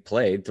same that we've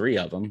played, 3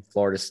 of them,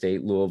 Florida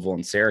State, Louisville,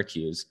 and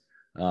Syracuse.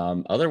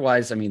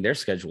 Otherwise, I mean, their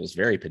schedule was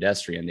very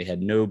pedestrian. They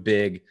had no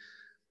big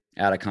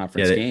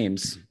out-of-conference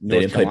games.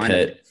 They didn't play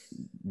Pitt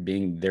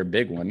being their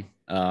big one.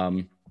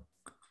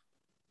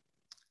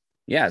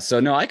 So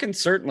no, I can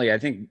certainly. I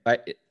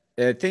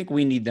think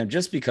we need them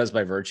just because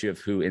by virtue of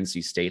who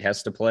NC State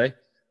has to play,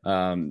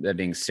 that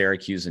being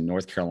Syracuse and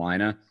North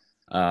Carolina.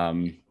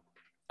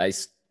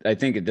 I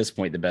think at this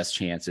point the best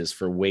chance is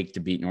for Wake to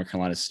beat North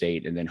Carolina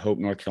State, and then hope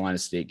North Carolina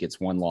State gets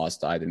one loss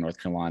to either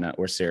North Carolina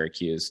or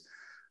Syracuse,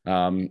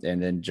 and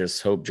then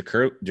just hope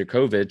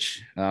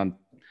Djokovic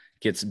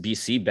gets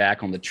BC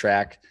back on the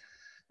track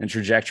and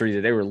trajectory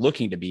that they were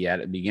looking to be at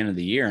the beginning of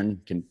the year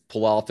and can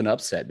pull off an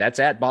upset. That's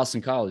at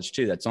Boston College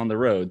too. That's on the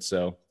road.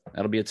 So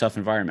that'll be a tough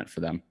environment for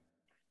them.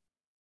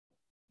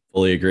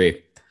 Fully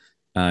agree.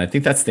 I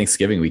think that's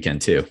Thanksgiving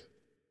weekend too.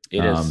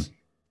 It is.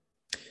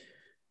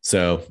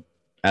 So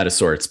out of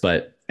sorts,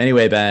 but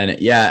anyway, Ben,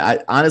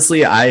 I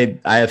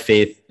have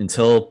faith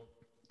until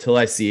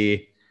I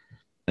see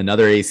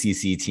another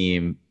ACC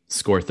team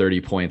score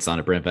 30 points on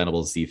a Brent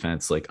Venables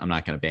defense. Like, I'm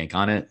not going to bank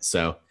on it.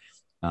 So,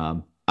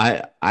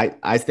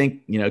 I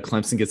think,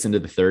 Clemson gets into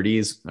the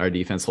 30s. Our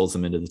defense holds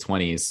them into the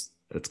 20s.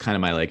 It's kind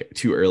of my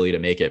too early to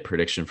make it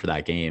prediction for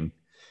that game.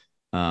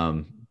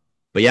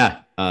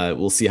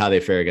 We'll see how they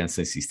fare against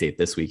NC State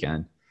this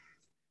weekend.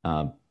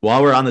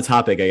 While we're on the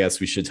topic, I guess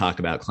we should talk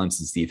about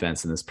Clemson's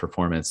defense and this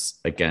performance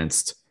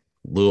against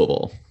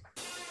Louisville.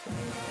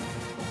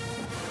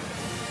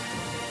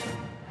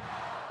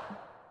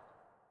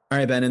 All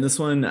right, Ben, in this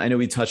one, I know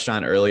we touched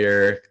on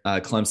earlier,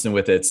 Clemson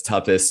with its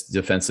toughest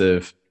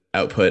defensive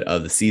output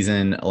of the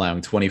season,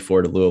 allowing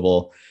 24 to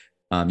Louisville.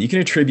 You can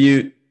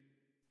attribute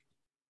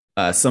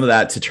some of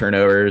that to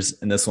turnovers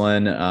in this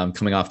one,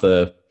 coming off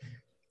the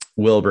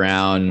Will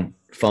Brown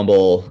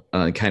fumble,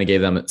 kind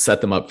of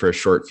set them up for a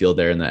short field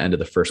there in the end of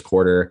the first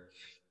quarter.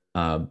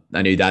 I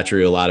knew that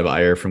drew a lot of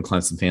ire from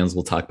Clemson fans.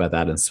 We'll talk about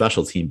that in a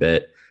special team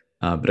bit.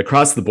 But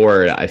across the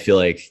board, I feel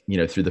like,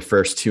 through the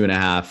first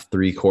 2.5,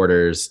 3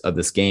 quarters of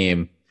this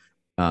game,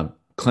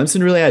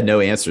 Clemson really had no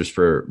answers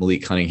for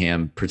Malik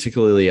Cunningham,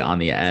 particularly on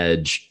the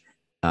edge,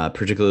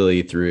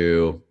 particularly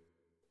through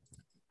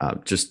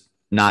just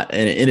not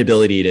an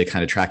inability to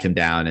kind of track him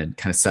down and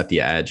kind of set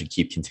the edge and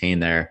keep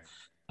contained there.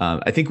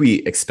 I think we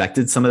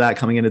expected some of that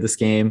coming into this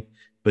game,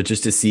 but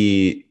just to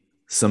see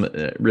some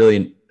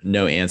really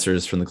no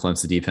answers from the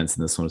Clemson defense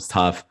in this one was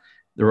tough.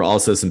 There were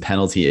also some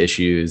penalty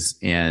issues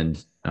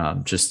and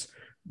just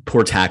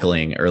poor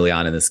tackling early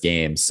on in this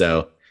game.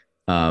 So,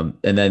 and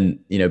then,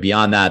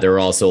 beyond that, there were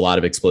also a lot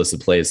of explosive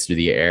plays through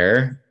the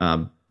air.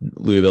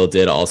 Louisville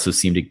did also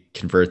seem to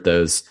convert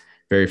those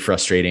very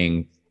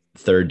frustrating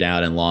 3rd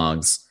down and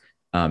longs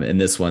in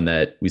this one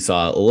that we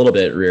saw a little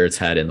bit rear its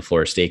head in the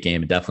Florida State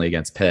game and definitely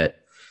against Pitt.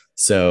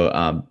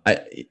 So,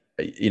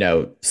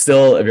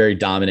 still a very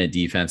dominant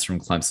defense from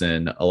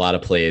Clemson. A lot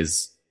of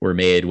plays were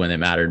made when it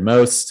mattered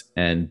most,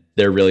 and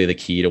they're really the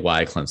key to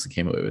why Clemson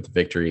came away with the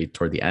victory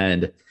toward the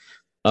end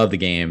of the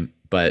game.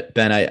 But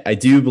Ben, I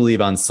do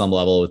believe on some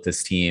level with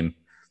this team,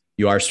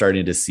 you are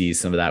starting to see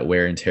some of that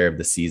wear and tear of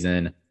the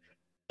season,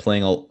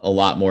 playing a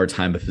lot more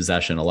time of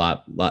possession, a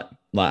lot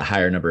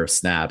higher number of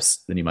snaps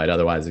than you might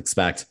otherwise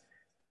expect,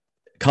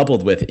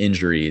 coupled with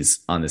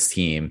injuries on this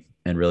team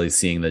and really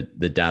seeing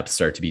the depth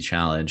start to be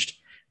challenged.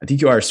 I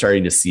think you are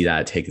starting to see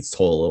that take its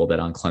toll a little bit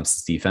on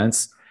Clemson's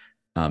defense.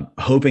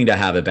 Hoping to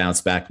have a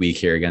bounce back week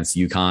here against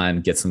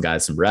UConn, get some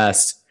guys some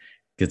rest,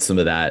 get some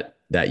of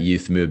that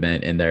youth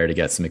movement in there to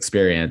get some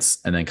experience,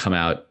 and then come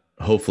out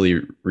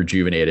hopefully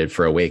rejuvenated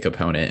for a Wake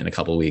opponent in a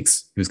couple of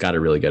weeks who's got a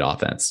really good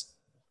offense.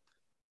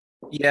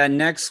 Yeah,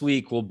 next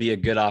week will be a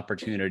good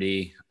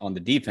opportunity on the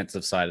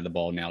defensive side of the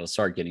ball now to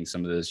start getting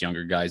some of those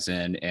younger guys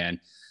in and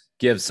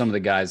give some of the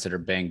guys that are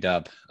banged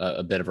up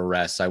a bit of a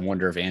rest. I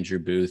wonder if Andrew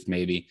Booth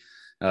maybe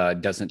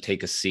doesn't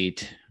take a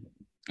seat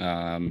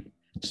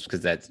just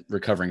because that's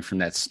recovering from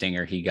that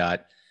stinger he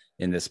got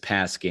in this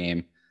past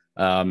game.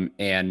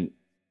 And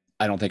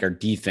I don't think our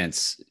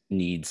defense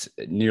needs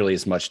nearly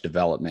as much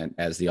development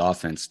as the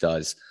offense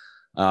does.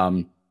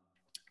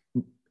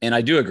 And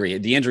I do agree.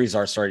 The injuries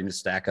are starting to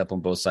stack up on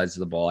both sides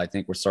of the ball. I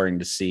think we're starting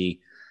to see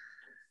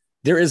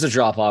there is a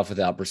drop off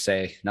without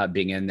Brisset not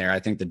being in there. I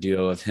think the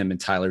duo of him and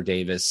Tyler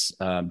Davis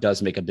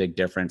does make a big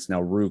difference.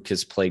 Now, Rook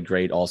has played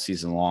great all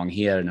season long.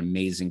 He had an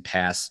amazing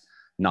pass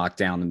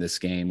knockdown in this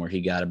game where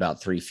he got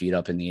about 3 feet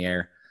up in the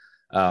air.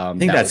 I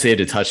think that saved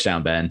a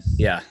touchdown, Ben.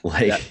 Yeah.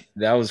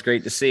 That was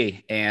great to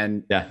see.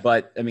 And,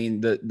 but I mean,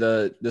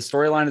 the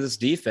storyline of this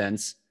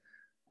defense,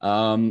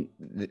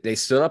 they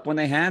stood up when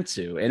they had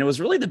to, and it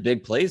was really the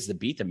big plays that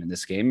beat them in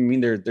this game. I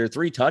mean, their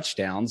 3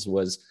 touchdowns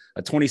was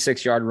a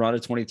 26-yard run, a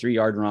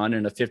 23-yard run,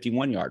 and a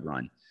 51-yard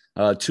run,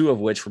 2 of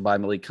which were by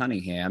Malik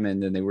Cunningham.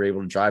 And then they were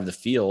able to drive the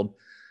field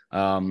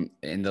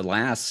in the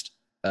last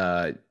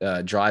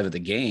drive of the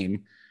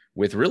game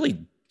with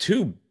really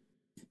 2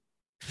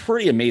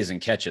 pretty amazing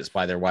catches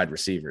by their wide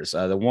receivers.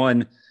 The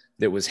one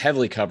that was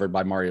heavily covered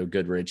by Mario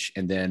Goodrich.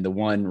 And then the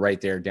one right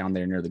there down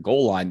there near the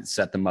goal line that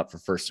set them up for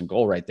 1st and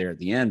goal right there at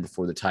the end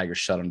before the Tigers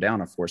shut them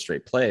down on 4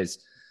 straight plays.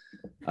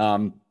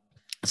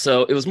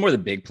 So it was more the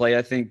big play,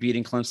 I think,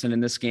 beating Clemson in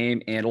this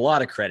game. And a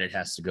lot of credit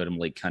has to go to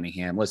Malik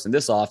Cunningham. Listen,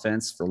 this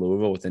offense for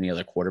Louisville with any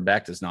other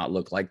quarterback does not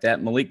look like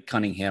that. Malik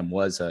Cunningham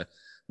was a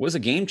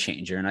game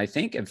changer. And I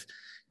think if,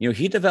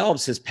 he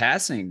develops his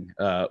passing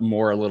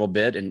more a little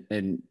bit,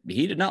 and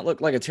he did not look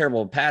like a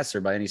terrible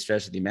passer by any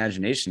stretch of the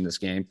imagination in this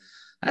game.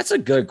 That's a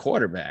good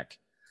quarterback.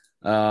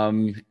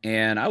 And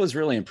I was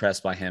really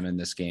impressed by him in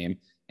this game.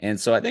 And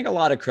so I think a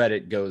lot of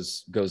credit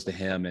goes to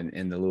him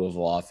in the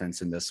Louisville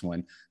offense in this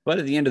one. But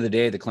at the end of the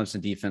day, the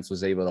Clemson defense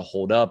was able to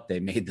hold up. They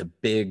made the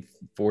big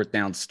 4th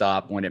down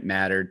stop when it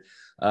mattered.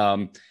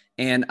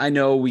 And I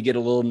know we get a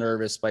little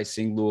nervous by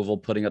seeing Louisville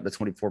putting up the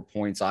 24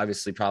 points.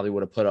 Obviously, probably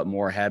would have put up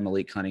more had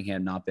Malik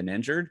Cunningham not been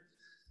injured.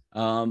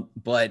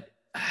 But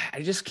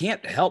I just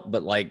can't help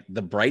but like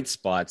the bright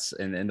spots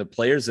and the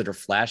players that are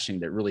flashing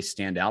that really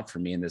stand out for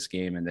me in this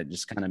game and that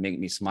just kind of make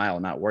me smile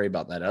and not worry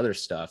about that other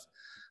stuff.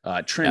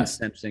 Trent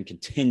Simpson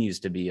continues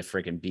to be a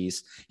freaking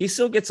beast. He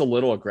still gets a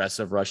little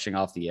aggressive rushing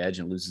off the edge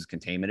and loses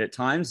containment at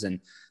times. And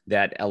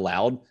that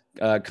allowed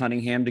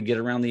Cunningham to get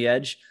around the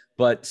edge.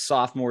 But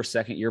sophomore,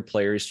 2nd-year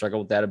player, he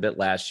struggled with that a bit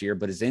last year,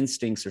 but his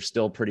instincts are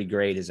still pretty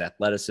great. His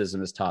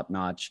athleticism is top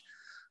notch.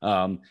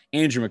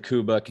 Andrew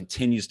Makuba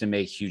continues to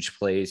make huge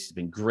plays. He's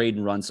been great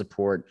in run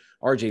support.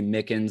 RJ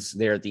Mickens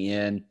there at the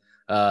end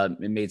and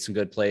made some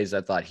good plays.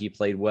 I thought he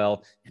played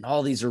well. And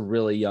all these are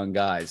really young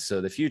guys.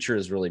 So the future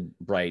is really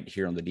bright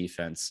here on the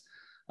defense.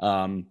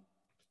 My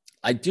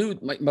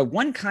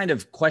one kind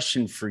of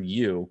question for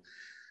you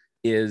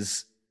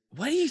is,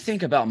 what do you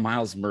think about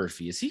Myles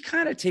Murphy? Is he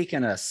kind of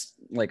taking a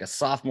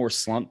sophomore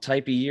slump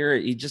type of year?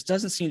 He just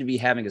doesn't seem to be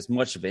having as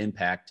much of an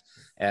impact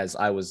as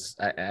I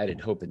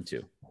had hoping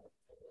to.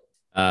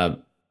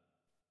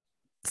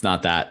 It's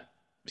not that.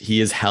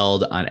 He is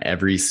held on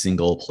every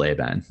single play,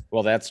 Ben.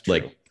 Well, that's true.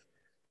 Like,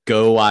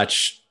 go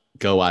watch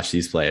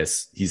these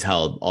plays. He's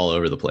held all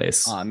over the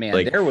place. Oh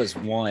man, there was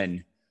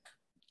one.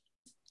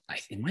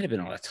 It might have been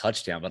on a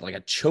touchdown, but like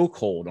a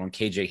chokehold on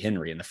KJ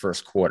Henry in the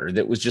 1st quarter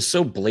that was just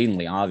so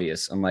blatantly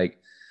obvious. I'm like,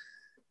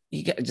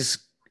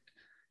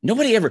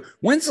 nobody ever.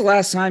 When's the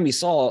last time you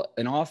saw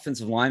an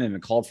offensive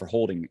lineman called for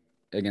holding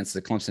against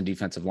the Clemson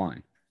defensive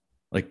line?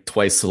 Like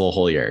twice the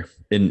whole year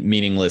in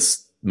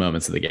meaningless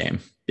moments of the game.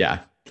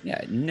 Yeah.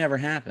 Yeah, it never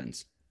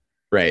happens.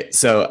 Right.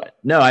 So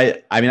no,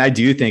 I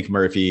do think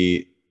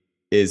Murphy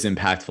is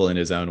impactful in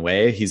his own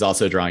way. He's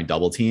also drawing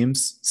double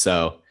teams.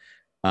 So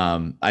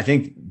I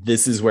think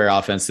this is where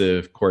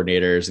offensive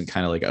coordinators and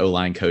kind of like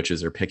O-line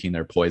coaches are picking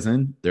their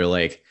poison. They're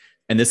like,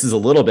 and this is a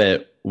little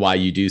bit why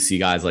you do see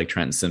guys like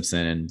Trenton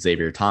Simpson and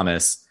Xavier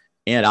Thomas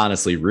and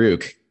honestly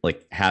Rook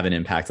like have an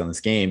impact on this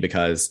game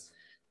because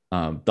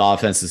the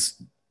offense is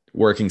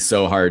working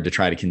so hard to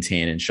try to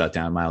contain and shut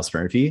down Myles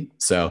Murphy.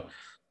 So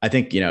I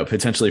think,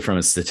 potentially from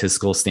a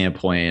statistical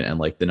standpoint and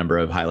like the number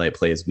of highlight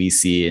plays we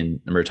see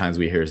and number of times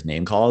we hear his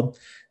name called,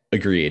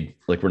 agreed.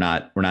 Like we're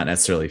not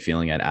necessarily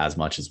feeling it as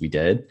much as we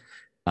did.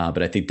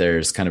 But I think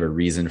there's kind of a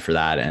reason for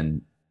that.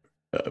 And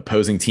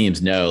opposing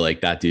teams know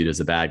like that dude is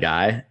a bad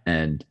guy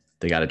and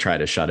they got to try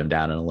to shut him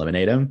down and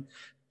eliminate him.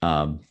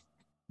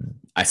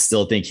 I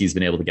still think he's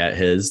been able to get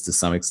his to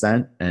some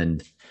extent.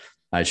 And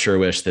I sure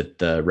wish that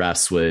the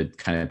refs would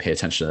kind of pay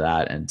attention to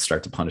that and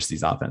start to punish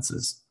these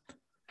offenses.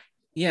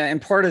 Yeah.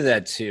 And part of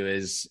that too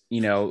is,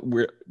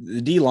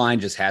 the D line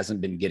just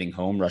hasn't been getting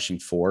home rushing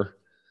 4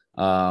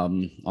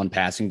 on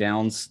passing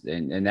downs.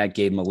 And that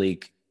gave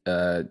Malik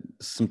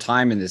some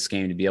time in this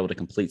game to be able to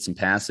complete some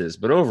passes.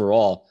 But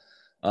overall,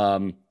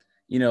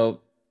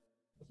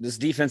 this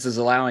defense is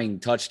allowing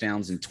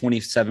touchdowns in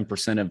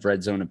 27% of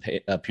red zone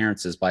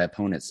appearances by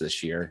opponents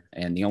this year.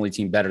 And the only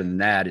team better than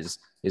that is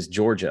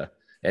Georgia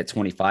at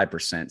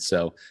 25%.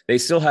 So they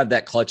still have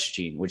that clutch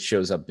gene, which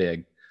shows up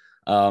big.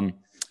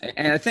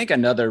 And I think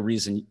another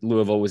reason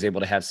Louisville was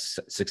able to have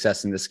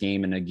success in this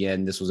game, and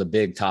again, this was a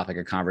big topic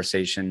of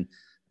conversation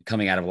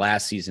coming out of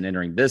last season,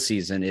 entering this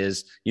season,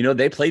 is,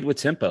 they played with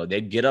tempo.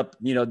 They'd get up,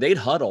 they'd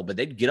huddle, but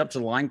they'd get up to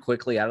the line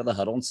quickly out of the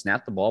huddle and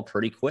snap the ball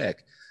pretty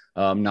quick,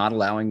 not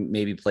allowing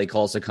maybe play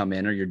calls to come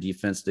in or your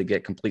defense to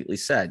get completely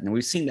set. And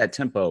we've seen that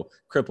tempo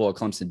cripple a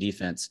Clemson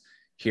defense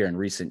here in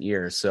recent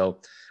years. So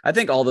I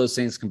think all those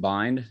things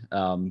combined,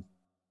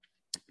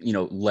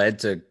 led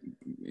to,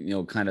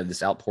 kind of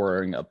this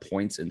outpouring of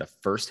points in the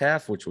first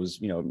half, which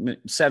was,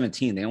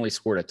 17. They only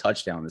scored a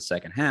touchdown in the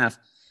second half.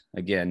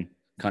 Again,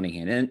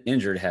 Cunningham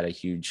injured had a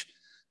huge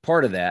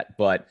part of that,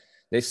 but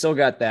they still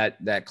got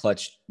that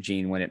clutch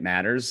gene when it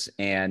matters.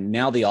 And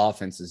now the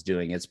offense is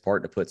doing its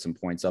part to put some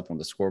points up on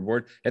the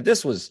scoreboard. If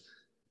this was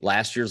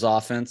last year's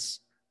offense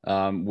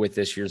with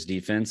this year's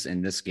defense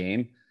in this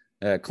game,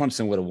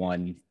 Clemson would have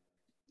won,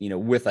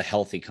 with a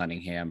healthy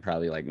Cunningham,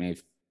 probably like maybe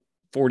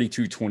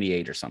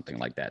 42-28 or something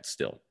like that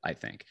still, I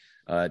think.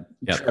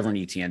 Trevor and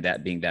Etienne,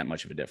 that being that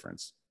much of a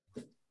difference.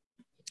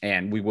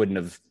 And we wouldn't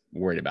have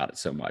worried about it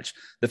so much.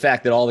 The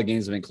fact that all the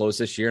games have been close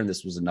this year, and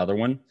this was another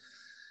one,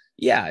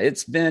 Yeah,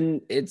 it's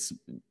been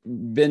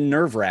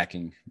nerve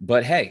wracking,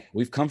 but hey,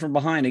 we've come from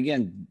behind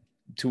again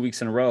 2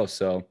 weeks in a row.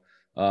 So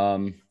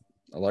a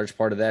large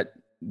part of that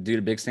due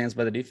to big stands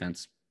by the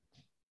defense.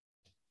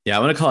 Yeah, I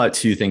want to call out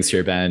two things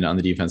here, Ben, on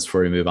the defense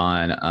before we move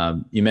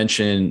on. You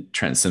mentioned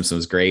Trent Simpson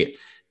was great.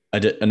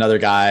 Another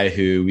guy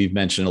who we've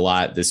mentioned a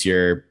lot this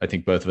year, I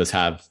think both of us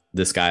have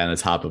this guy on the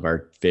top of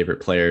our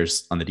favorite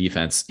players on the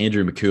defense.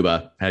 Andrew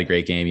Makuba had a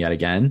great game yet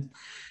again.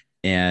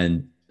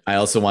 And I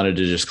also wanted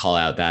to just call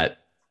out that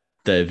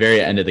the very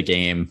end of the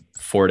game,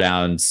 4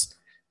 downs,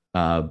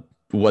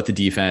 what the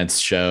defense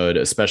showed,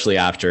 especially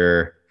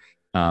after,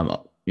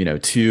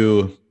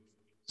 two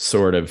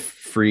sort of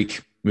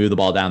freak move the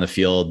ball down the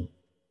field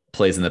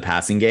plays in the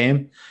passing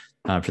game,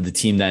 for the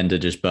team then to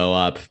just bow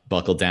up,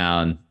 buckle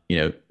down,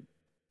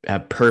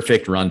 have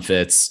perfect run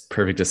fits,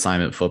 perfect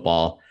assignment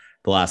football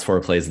the last 4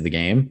 plays of the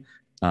game.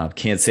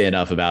 Can't say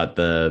enough about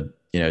the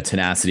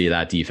tenacity of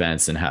that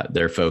defense and how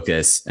their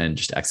focus and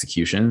just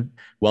execution.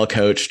 Well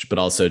coached, but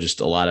also just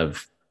a lot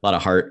of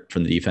heart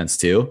from the defense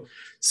too.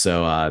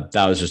 So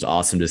that was just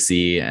awesome to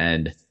see.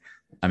 And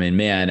I mean,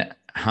 man,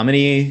 how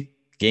many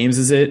games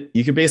is it?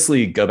 You could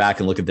basically go back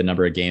and look at the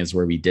number of games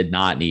where we did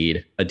not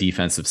need a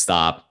defensive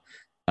stop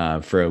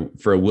for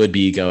a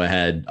would-be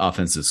go-ahead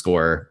offensive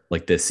score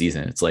like this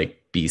season. It's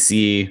like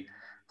BC,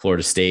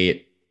 Florida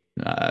State,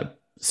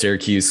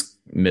 Syracuse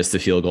missed a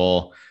field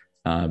goal.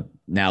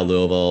 Now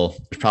Louisville,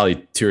 there's probably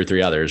 2 or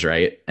 3 others,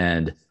 right?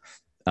 And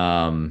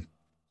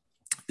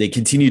they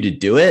continue to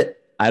do it.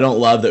 I don't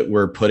love that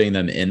we're putting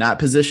them in that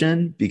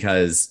position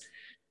because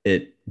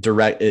it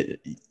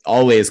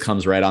always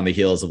comes right on the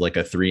heels of like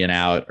a 3 and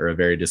out or a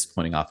very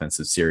disappointing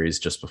offensive series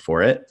just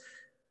before it.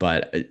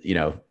 But,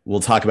 we'll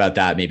talk about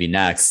that maybe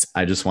next.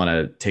 I just want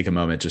to take a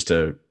moment just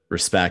to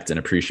respect and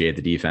appreciate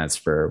the defense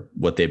for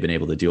what they've been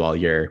able to do all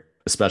year,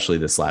 especially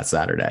this last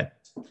Saturday.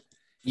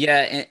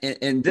 Yeah,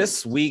 and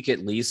this week,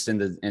 at least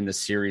in the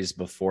series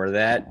before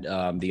that,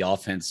 the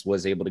offense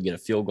was able to get a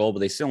field goal, but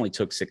they still only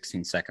took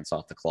 16 seconds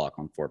off the clock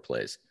on 4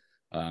 plays,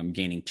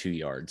 gaining 2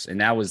 yards.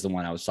 And that was the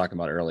one I was talking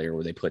about earlier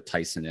where they put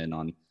Tyson in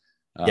on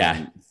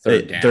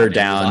third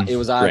down. It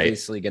was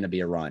obviously going to be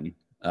a run.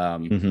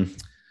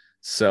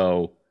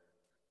 So,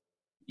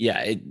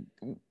 yeah,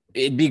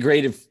 it'd be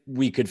great if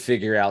we could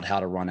figure out how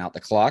to run out the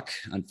clock.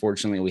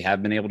 Unfortunately, we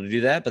have been able to do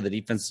that, but the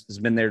defense has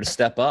been there to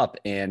step up.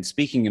 And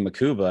speaking of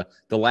Makuba,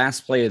 the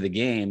last play of the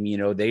game,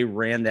 they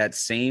ran that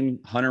same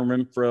Hunter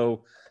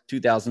Renfrow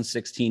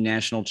 2016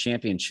 national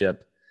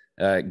championship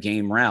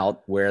game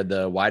route where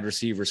the wide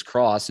receivers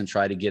cross and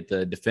try to get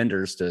the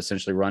defenders to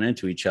essentially run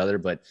into each other.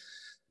 But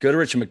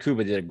Goodrich and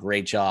Makuba did a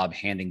great job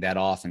handing that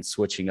off and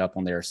switching up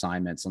on their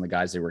assignments on the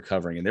guys they were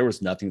covering. And there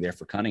was nothing there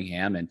for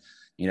Cunningham. And,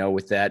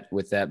 with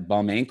that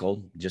bum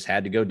ankle, just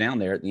had to go down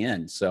there at the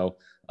end. So,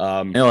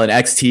 and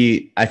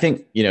XT, I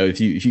think,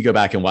 if you go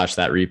back and watch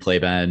that replay,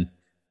 Ben,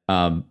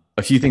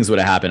 a few things would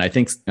have happened. I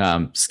think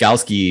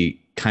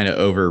Skalski kind of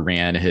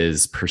overran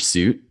his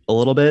pursuit a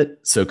little bit.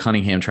 So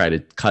Cunningham tried to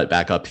cut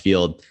back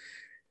upfield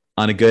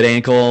on a good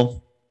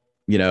ankle.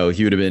 He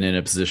would have been in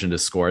a position to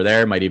score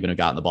there, might even have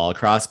gotten the ball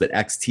across, but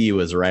XT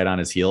was right on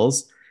his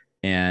heels.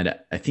 And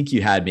I think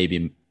you had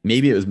maybe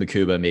it was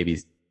Makuba,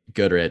 maybe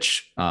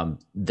Goodrich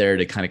there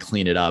to kind of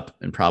clean it up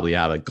and probably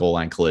have a goal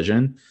line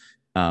collision.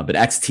 But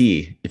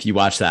XT, if you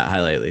watch that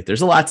highlight, like,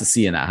 there's a lot to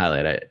see in that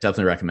highlight. I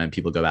definitely recommend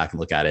people go back and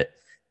look at it.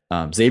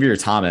 Xavier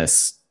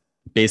Thomas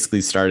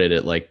basically started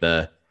at like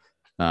the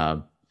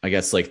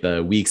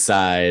weak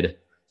side,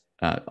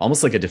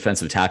 almost like a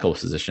defensive tackle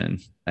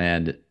position.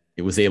 And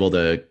it was able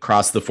to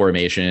cross the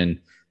formation,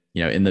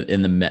 in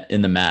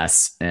the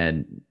mess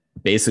and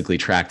basically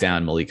track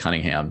down Malik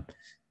Cunningham,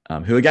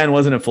 who again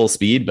wasn't at full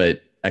speed,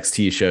 but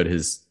XT showed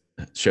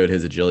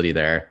his agility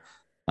there.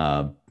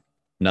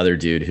 Another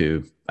dude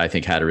who I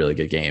think had a really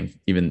good game,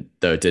 even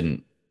though it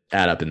didn't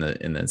add up in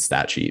the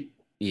stat sheet.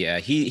 Yeah,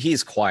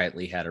 he's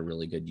quietly had a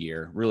really good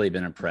year. Really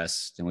been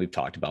impressed, and we've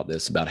talked about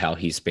this, about how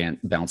he's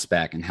bounced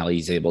back and how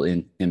he's able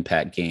to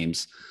impact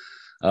games.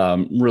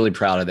 Really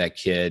proud of that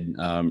kid.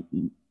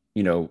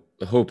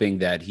 Hoping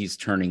that he's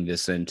turning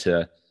this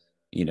into,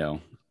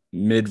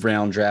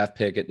 mid-round draft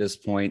pick at this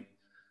point.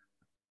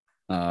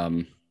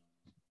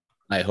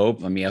 I hope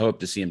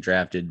to see him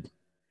drafted,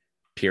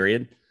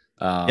 period.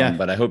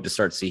 But I hope to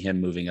start to see him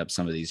moving up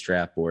some of these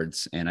draft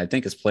boards. And I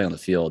think his play on the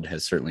field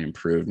has certainly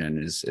improved and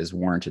is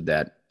warranted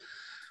that.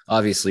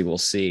 Obviously, we'll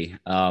see.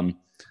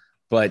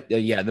 But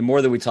the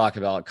more that we talk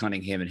about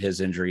Cunningham and his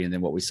injury and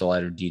then what we saw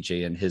out of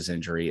DJ and his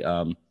injury,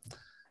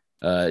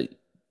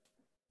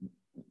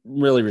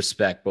 really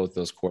respect both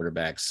those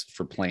quarterbacks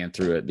for playing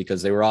through it,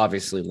 because they were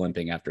obviously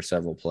limping after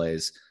several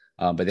plays,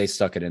 but they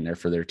stuck it in there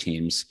for their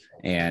teams.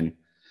 And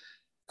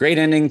great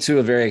ending to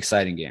a very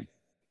exciting game.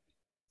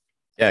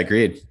 Yeah,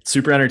 agreed.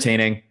 Super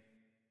entertaining.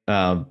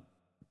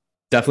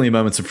 Definitely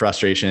moments of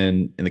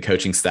frustration in the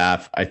coaching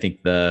staff. I think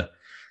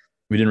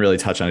we didn't really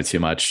touch on it too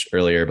much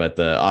earlier, but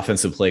the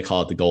offensive play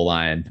call at the goal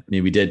line. I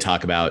mean, we did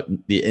talk about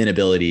the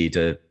inability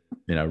to,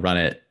 run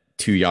it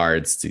 2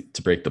 yards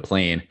to break the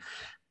plane.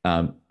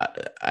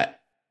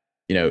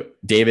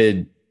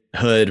 David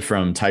Hood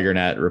from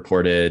TigerNet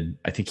reported,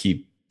 I think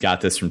he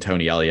got this from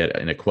Tony Elliott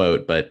in a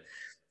quote, but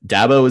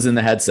Dabo was in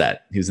the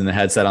headset. He was in the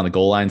headset on the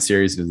goal line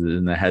series. He was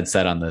in the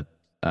headset on the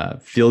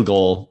field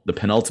goal, the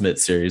penultimate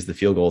series, the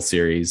field goal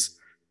series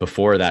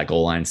before that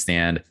goal line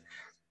stand.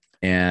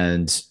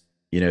 And,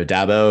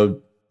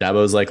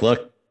 Dabo's like,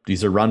 look,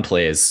 these are run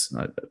plays.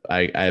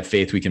 I have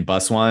faith we can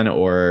bust one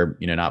or,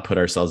 not put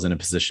ourselves in a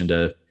position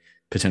to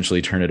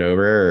potentially turn it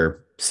over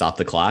or stop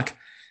the clock.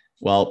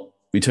 Well,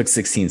 we took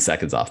 16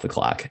 seconds off the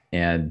clock,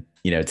 and,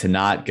 to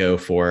not go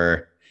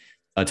for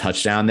a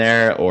touchdown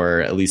there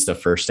or at least a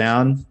first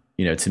down,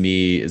 to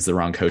me is the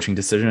wrong coaching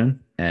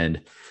decision.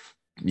 And,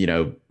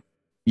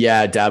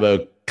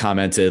 Dabo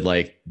commented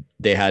like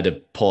they had to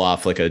pull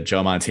off like a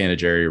Joe Montana,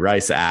 Jerry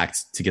Rice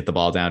act to get the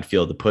ball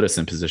downfield to put us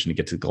in position to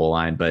get to the goal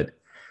line. But,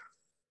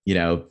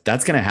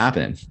 that's going to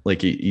happen.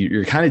 Like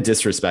you're kind of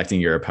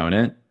disrespecting your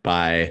opponent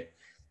by,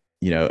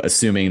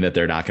 assuming that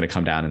they're not going to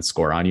come down and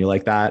score on you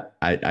like that.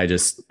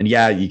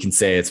 You can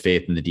say it's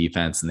faith in the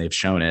defense and they've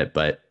shown it,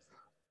 but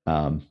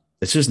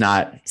it's just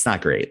it's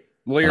not great.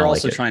 Well, you're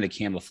also trying to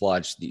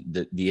camouflage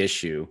the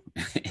issue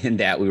in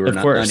that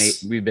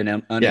we've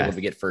been unable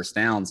to get first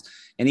downs.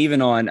 And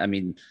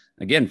even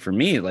again, for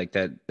me, like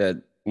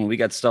that when we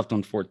got stuffed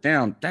on fourth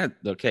down,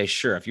 okay,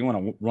 sure. If you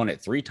want to run it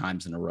 3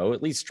 times in a row,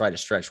 at least try to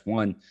stretch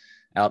one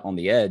out on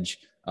the edge.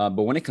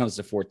 But when it comes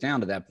to fourth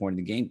down to that point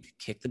in the game,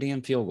 kick the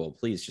damn field goal.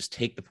 Please just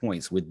take the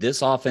points. With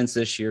this offense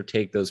this year,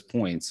 take those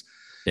points.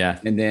 Yeah.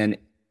 And then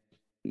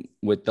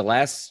with the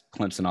last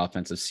Clemson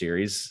offensive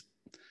series,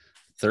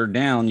 third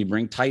down, you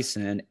bring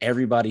Tyson in,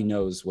 everybody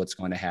knows what's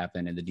going to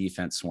happen, and the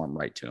defense swarm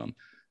right to him.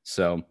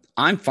 So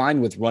I'm fine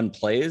with run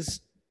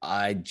plays.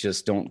 I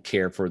just don't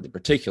care for the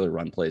particular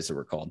run plays that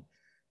were called.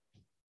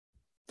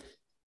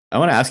 I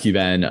want to ask you,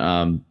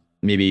 Ben,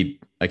 maybe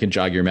I can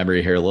jog your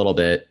memory here a little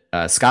bit.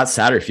 Scott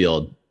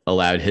Satterfield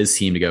allowed his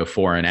team to go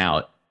 4 and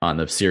out on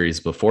the series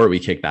before we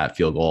kicked that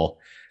field goal.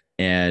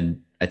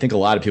 And I think a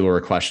lot of people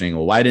were questioning,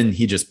 well, why didn't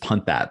he just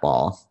punt that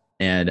ball?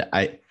 And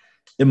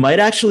it might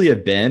actually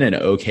have been an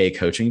okay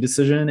coaching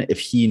decision if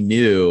he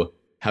knew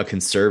how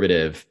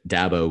conservative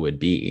Dabo would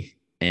be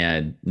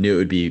and knew it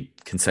would be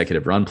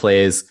consecutive run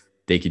plays.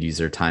 They could use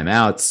their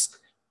timeouts.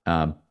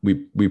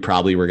 We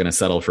probably were going to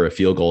settle for a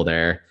field goal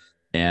there,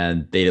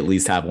 and they'd at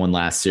least have one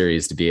last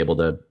series to be able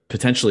to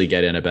potentially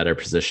get in a better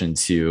position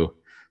to,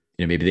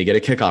 maybe they get a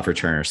kickoff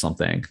return or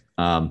something.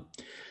 Whereas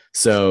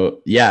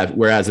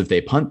if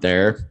they punt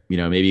there,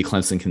 maybe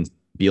Clemson can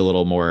be a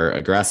little more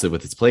aggressive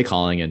with its play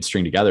calling and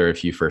string together a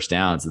few first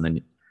downs.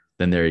 And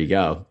then there you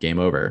go, game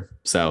over.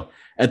 So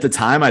at the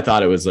time I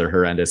thought it was a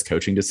horrendous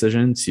coaching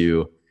decision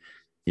to,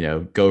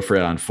 go for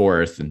it on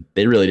fourth. And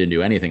they really didn't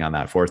do anything on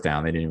that fourth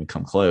down. They didn't even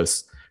come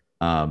close.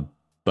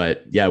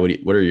 But yeah,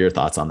 what are your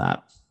thoughts on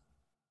that?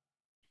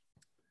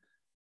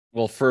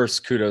 Well,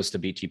 first, kudos to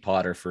BT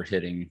Potter for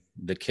hitting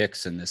the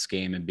kicks in this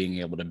game and being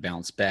able to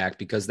bounce back,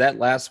 because that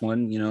last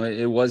one,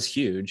 it was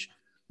huge.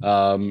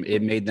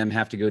 It made them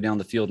have to go down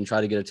the field and try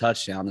to get a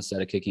touchdown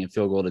instead of kicking a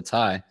field goal to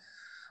tie.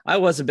 I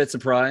was a bit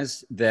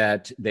surprised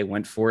that they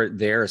went for it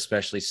there,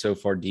 especially so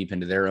far deep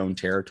into their own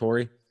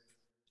territory.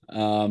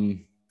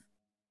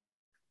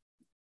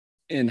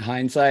 In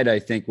hindsight, I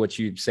think what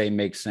you say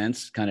makes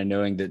sense, kind of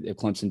knowing that if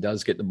Clemson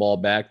does get the ball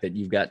back, that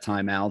you've got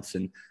timeouts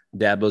and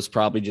Dabo's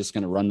probably just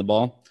going to run the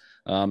ball.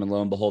 And lo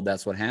and behold,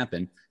 that's what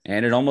happened.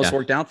 And it almost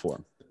worked out for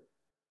him.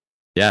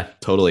 Yeah,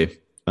 totally.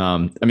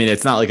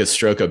 It's not like a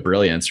stroke of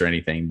brilliance or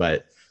anything,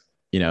 but,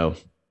 he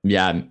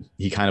kind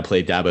of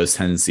played Dabo's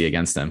tendency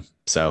against him.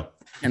 So,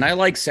 and I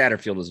like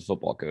Satterfield as a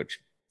football coach.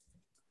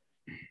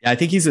 Yeah, I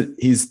think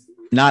he's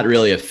not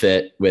really a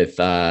fit with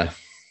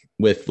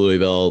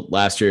Louisville.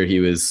 Last year, he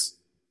was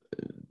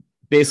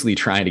basically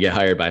trying to get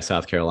hired by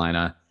South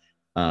Carolina.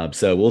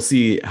 So we'll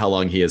see how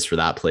long he is for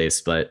that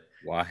place. But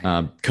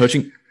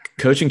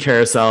coaching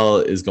carousel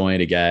is going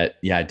to get,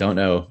 I don't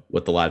know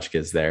what the logic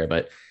is there,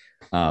 but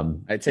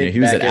I take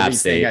back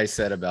everything I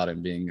said about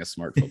him being a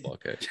smart football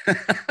coach.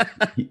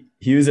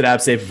 he was at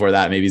App State before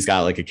that. Maybe he's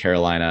got like a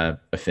Carolina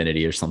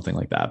affinity or something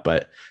like that.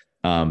 But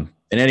in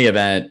any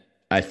event,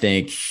 I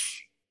think,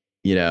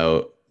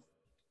 where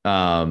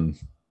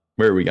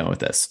are we going with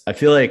this? I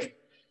feel like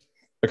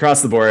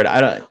across the board,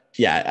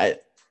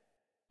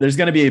 there's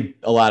going to be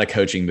a lot of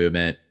coaching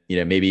movement.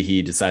 Maybe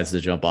he decides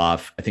to jump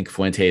off. I think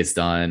Fuente is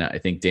done. I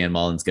think Dan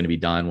Mullen's going to be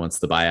done once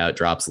the buyout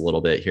drops a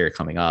little bit here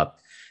coming up.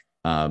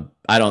 I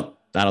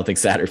don't think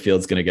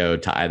Satterfield's going to go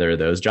to either of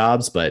those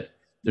jobs, but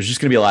there's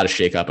just going to be a lot of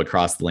shakeup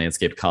across the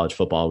landscape of college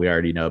football. We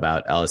already know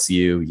about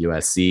LSU,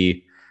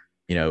 USC.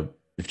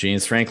 If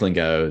James Franklin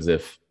goes,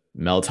 if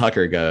Mel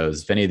Tucker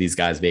goes, if any of these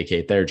guys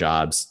vacate their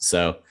jobs.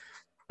 So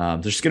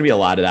there's just going to be a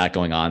lot of that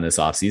going on this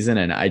offseason.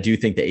 And I do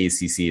think the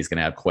ACC is going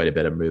to have quite a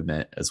bit of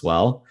movement as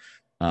well.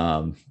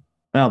 Well,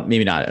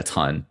 maybe not a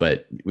ton,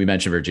 but we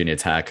mentioned Virginia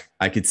Tech.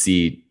 I could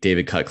see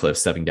David Cutcliffe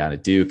stepping down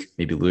at Duke.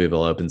 Maybe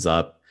Louisville opens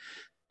up.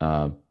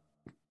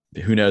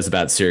 Who knows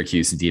about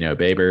Syracuse and Dino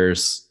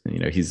Babers?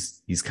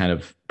 He's kind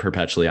of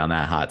perpetually on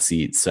that hot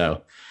seat.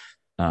 So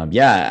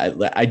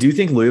I do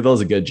think Louisville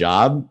is a good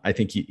job. I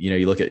think,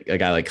 you look at a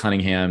guy like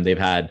Cunningham, they've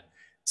had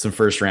some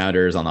first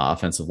rounders on the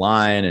offensive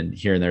line, and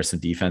here and there, some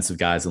defensive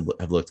guys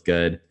have looked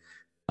good.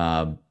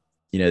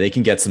 They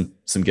can get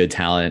some good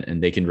talent,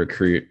 and they can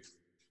recruit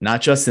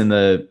not just in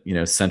the,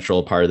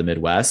 central part of the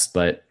Midwest,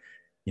 but,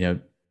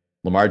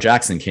 Lamar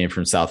Jackson came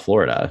from South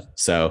Florida.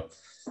 So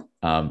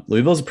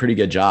Louisville's a pretty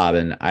good job.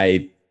 And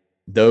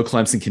though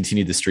Clemson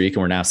continued the streak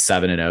and we're now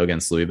 7-0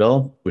 against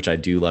Louisville, which I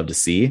do love to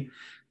see,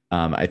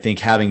 I think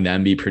having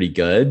them be pretty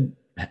good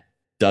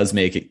does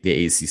make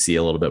the ACC a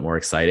little bit more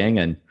exciting.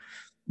 And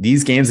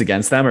these games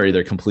against them are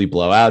either complete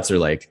blowouts or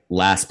like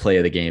last play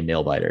of the game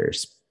nail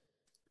biters.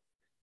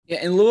 Yeah,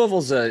 and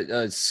Louisville's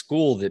a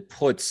school that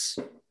puts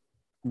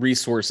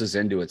resources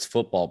into its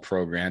football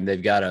program.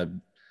 They've got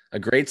a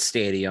great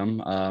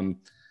stadium.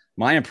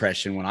 My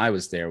impression when I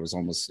was there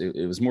was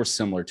it was more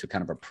similar to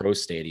kind of a pro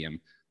stadium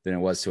than it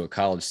was to a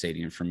college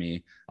stadium for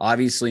me.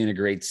 Obviously in a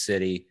great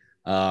city.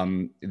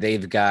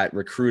 They've got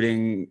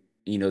recruiting,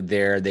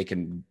 there. They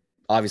can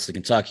obviously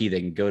Kentucky,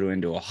 they can go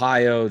into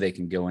Ohio, they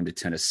can go into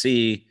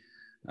Tennessee,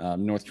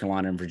 North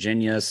Carolina and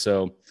Virginia.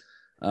 So,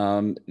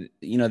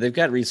 they've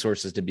got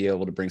resources to be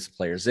able to bring some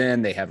players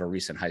in. They have a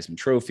recent Heisman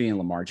Trophy in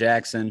Lamar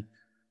Jackson.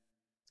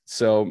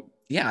 So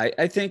yeah,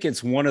 I think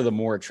it's one of the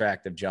more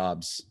attractive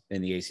jobs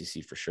in the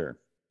ACC for sure.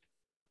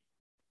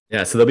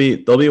 Yeah. So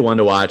they'll be one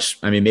to watch.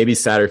 I mean, maybe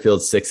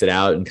Satterfield sticks it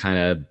out and kind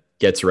of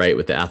gets right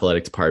with the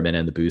athletic department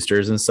and the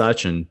boosters and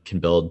such, and can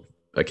build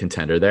a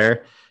contender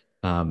there.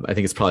 I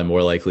think it's probably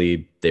more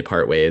likely they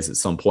part ways at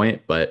some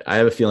point, but I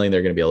have a feeling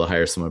they're going to be able to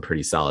hire someone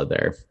pretty solid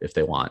there if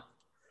they want.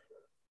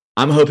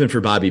 I'm hoping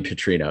for Bobby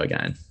Petrino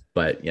again,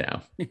 but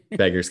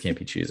beggars can't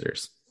be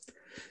choosers.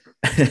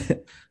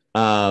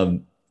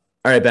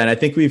 All right, Ben, I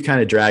think we've kind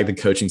of dragged the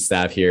coaching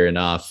staff here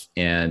enough.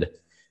 And,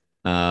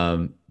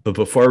 but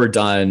before we're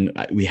done,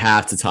 we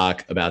have to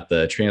talk about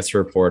the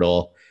transfer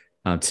portal.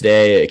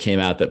 Today it came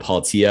out that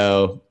Paul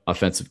Tio,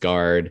 offensive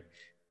guard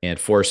and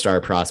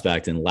 4-star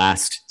prospect in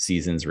last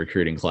season's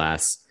recruiting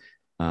class,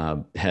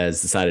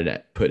 has decided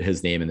to put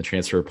his name in the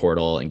transfer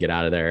portal and get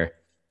out of there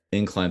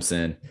in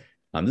Clemson.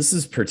 This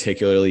is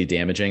particularly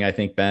damaging, I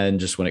think, Ben,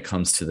 just when it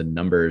comes to the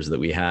numbers that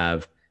we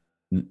have,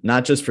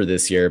 not just for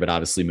this year, but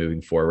obviously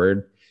moving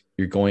forward.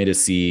 You're going to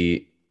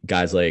see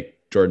guys like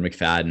Jordan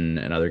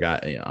McFadden and other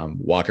guys,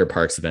 Walker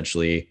Parks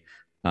eventually.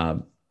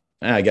 I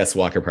guess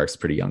Walker Parks is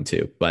pretty young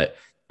too, but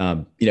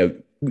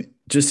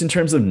just in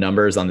terms of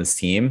numbers on this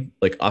team,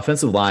 like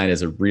offensive line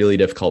is a really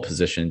difficult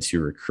position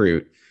to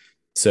recruit.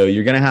 So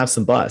you're going to have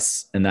some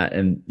busts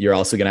and you're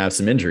also going to have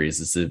some injuries.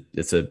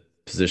 It's a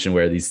position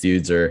where these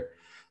dudes are,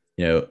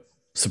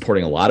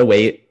 supporting a lot of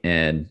weight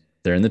and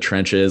they're in the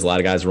trenches. A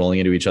lot of guys rolling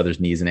into each other's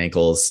knees and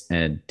ankles,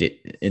 and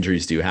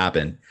injuries do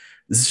happen.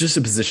 This is just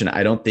a position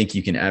I don't think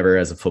you can ever,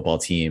 as a football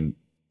team,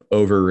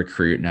 over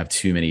recruit and have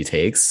too many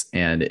takes.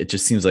 And it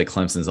just seems like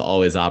Clemson's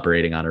always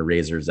operating on a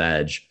razor's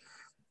edge.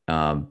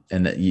 And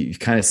that you've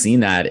kind of seen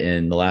that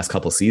in the last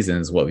couple of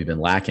seasons, what we've been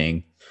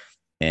lacking.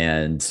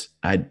 And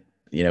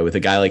with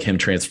a guy like him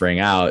transferring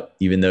out,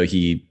 even though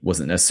he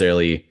wasn't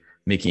necessarily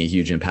making a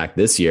huge impact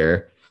this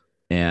year,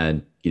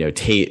 and,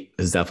 Tate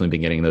has definitely been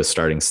getting those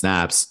starting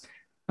snaps,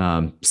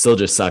 still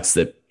just sucks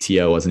that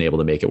T.O. wasn't able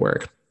to make it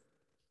work.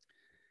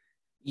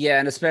 Yeah,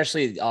 and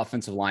especially the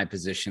offensive line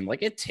position,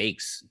 like it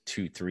takes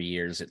 2-3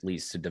 years at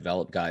least to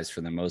develop guys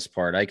for the most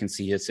part. I can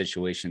see his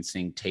situation,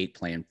 seeing Tate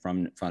playing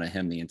from in front of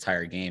him the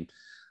entire game.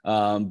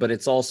 But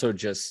it's also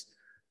just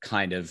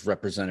kind of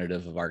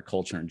representative of our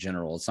culture in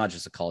general. It's not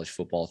just a college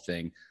football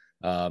thing.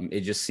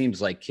 It just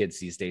seems like kids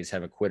these days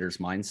have a quitter's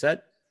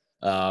mindset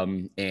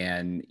and,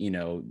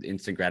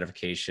 instant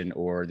gratification,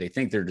 or they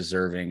think they're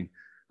deserving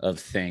of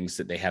things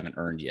that they haven't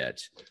earned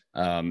yet.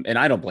 And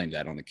I don't blame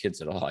that on the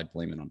kids at all. I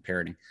blame it on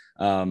parenting.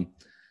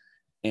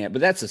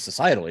 But that's a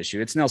societal issue.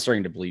 It's now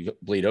starting to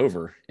bleed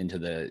over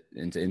into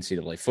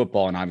NCAA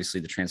football. And obviously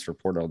the transfer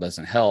portal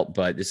doesn't help,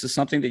 but this is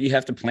something that you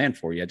have to plan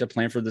for. You have to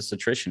plan for this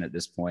attrition at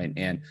this point.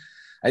 And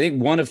I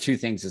think one of two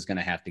things is going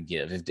to have to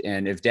give.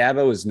 If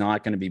Dabo is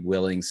not going to be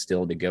willing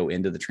still to go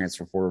into the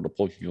transfer portal to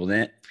pull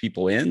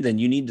people in, then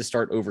you need to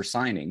start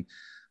over-signing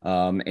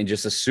and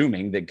just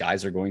assuming that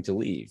guys are going to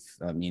leave.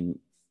 I mean,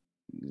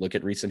 look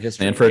at recent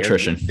history. And for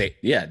attrition.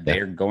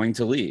 They're going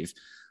to leave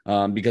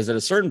because at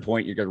a certain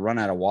point, you're going to run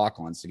out of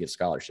walk-ons to get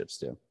scholarships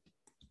to.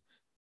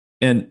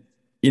 And,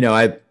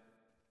 I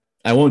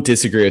won't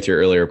disagree with your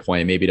earlier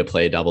point, maybe to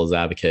play devil's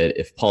advocate.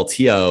 If Paul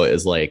Tio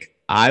is like,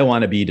 I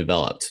want to be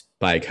developed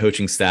by a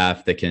coaching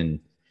staff that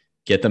can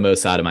get the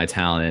most out of my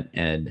talent,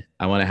 and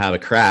I want to have a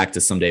crack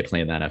to someday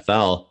play in the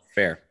NFL.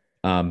 Fair.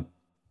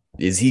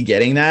 Is he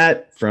getting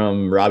that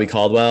from Robbie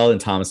Caldwell and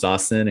Thomas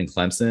Austin and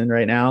Clemson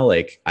right now?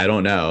 Like, I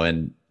don't know.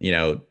 And,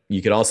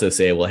 you could also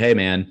say, well, hey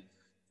man,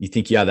 you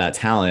think you have that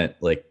talent.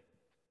 Like,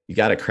 you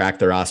got to crack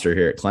the roster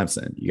here at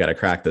Clemson. You got to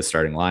crack the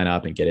starting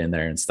lineup and get in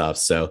there and stuff.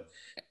 So,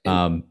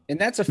 and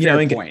that's a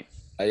fair point.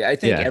 I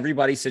think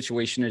everybody's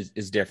situation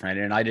is different.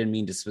 And I didn't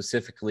mean to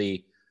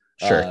specifically,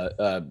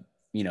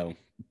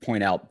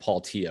 point out Paul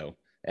Tio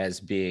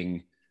as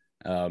being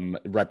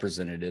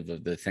representative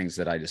of the things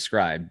that I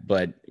described.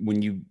 But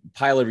when you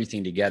pile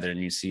everything together and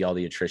you see all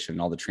the attrition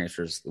and all the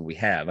transfers that we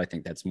have, I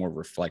think that's more a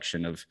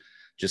reflection of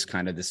just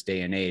kind of this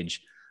day and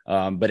age.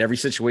 But every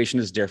situation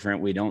is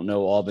different. We don't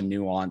know all the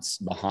nuance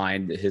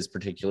behind his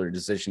particular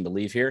decision to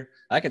leave here.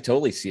 I could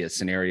totally see a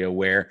scenario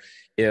where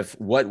if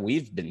what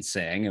we've been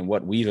saying and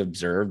what we've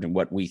observed and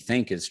what we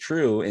think is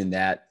true in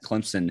that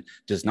Clemson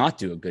does not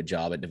do a good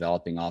job at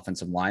developing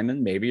offensive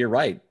linemen, maybe you're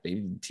right.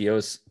 Maybe T.O.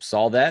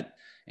 saw that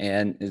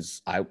and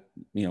was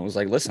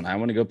like, listen, I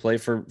want to go play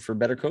for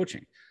better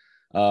coaching.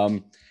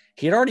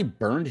 He had already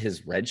burned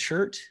his red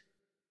shirt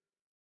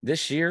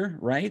this year,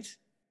 right?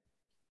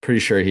 Pretty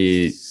sure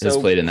he has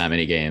played in that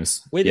many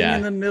games. Waiting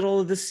in the middle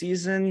of the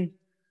season.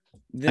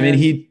 I mean,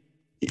 he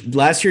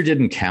last year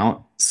didn't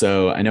count.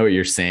 So I know what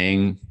you're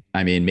saying.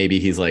 I mean, maybe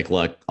he's like,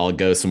 look, I'll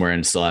go somewhere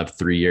and still have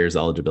 3 years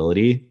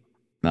eligibility.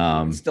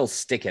 Still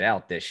stick it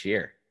out this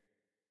year.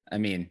 I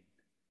mean,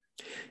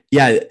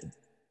 yeah.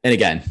 And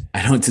again,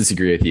 I don't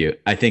disagree with you.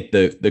 I think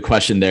the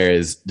question there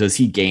is, does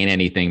he gain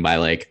anything by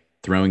like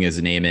throwing his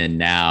name in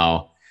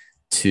now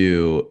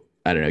to,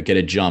 I don't know, get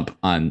a jump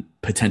on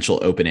potential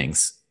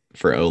openings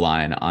for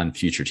O-line on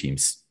future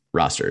teams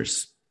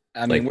rosters?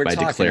 I mean, we're by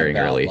talking declaring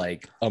about early,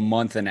 like a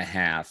month and a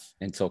half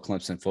until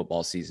Clemson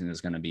football season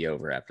is going to be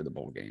over after the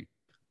bowl game.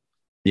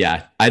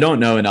 Yeah. I don't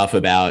know enough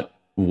about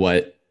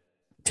what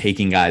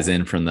taking guys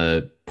in from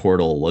the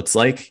portal looks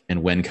like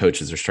and when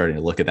coaches are starting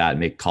to look at that and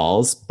make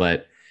calls,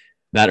 but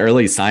that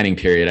early signing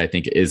period, I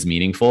think, is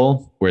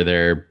meaningful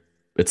where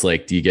it's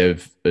like, do you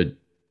give an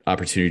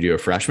opportunity to a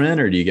freshman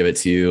or do you give it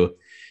to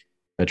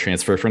a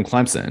transfer from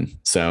Clemson?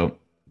 So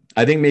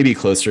I think maybe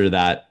closer to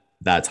that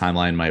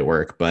timeline might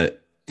work,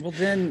 but well,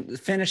 then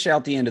finish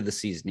out the end of the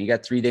season. You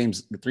got 3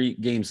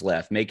 games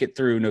left. Make it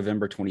through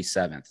November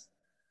 27th.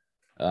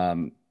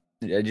 I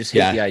just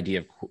hate the idea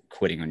of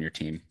quitting on your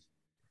team.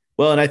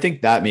 Well, and I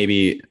think that may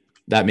be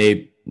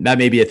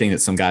a thing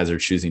that some guys are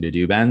choosing to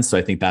do, Ben. So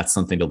I think that's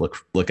something to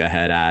look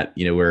ahead at.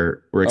 You know,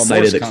 we're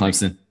excited that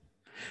Clemson.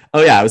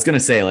 Oh yeah, I was going to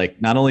say, like,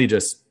 not only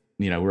just,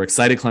 we're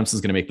excited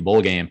Clemson's going to make the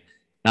bowl game.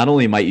 Not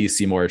only might you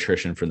see more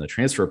attrition from the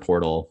transfer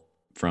portal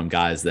from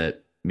guys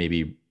that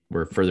maybe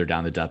were further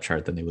down the depth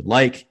chart than they would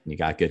like. You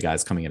got good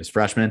guys coming in as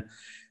freshmen.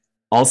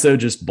 Also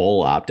just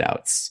bowl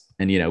opt-outs.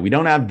 And, we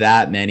don't have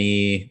that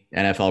many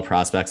NFL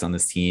prospects on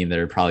this team that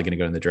are probably going to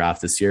go in the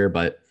draft this year,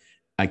 but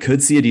I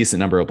could see a decent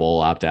number of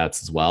bowl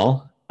opt-outs as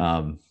well.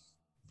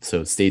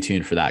 So stay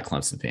tuned for that,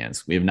 Clemson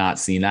fans. We have not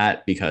seen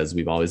that because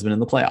we've always been in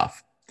the playoff.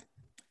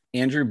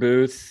 Andrew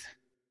Booth,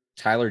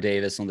 Tyler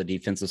Davis on the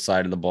defensive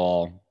side of the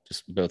ball,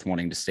 just both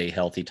wanting to stay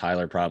healthy.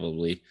 Tyler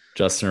probably.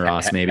 Justin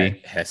Ross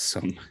maybe has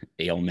some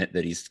ailment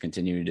that he's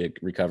continuing to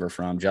recover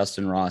from.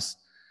 Justin Ross,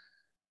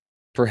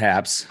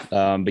 perhaps.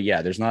 But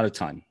yeah, there's not a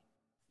ton.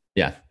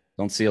 Yeah.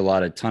 Don't see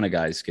a ton of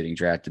guys getting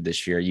drafted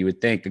this year. You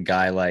would think a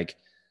guy like,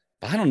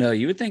 I don't know,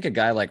 you would think a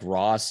guy like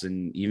Ross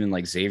and even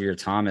like Xavier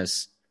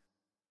Thomas,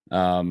 they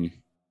want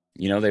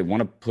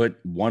to put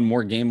one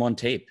more game on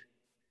tape.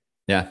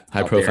 Yeah.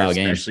 High profile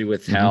game. Especially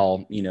with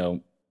how,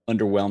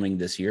 underwhelming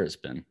this year has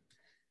been.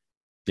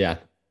 Yeah.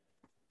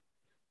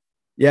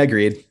 Yeah,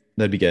 agreed.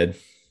 That'd be good.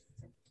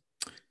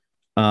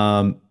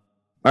 All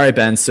right,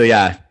 Ben. So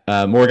yeah,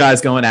 more guys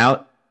going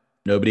out.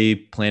 Nobody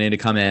planning to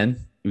come in.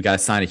 We got to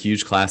sign a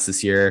huge class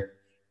this year.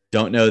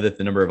 Don't know that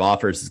the number of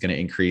offers is going to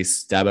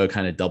increase. Dabo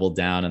kind of doubled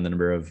down on the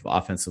number of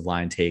offensive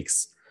line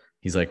takes.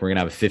 He's like, we're going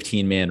to have a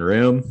 15-man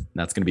room.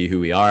 That's going to be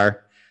who we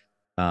are.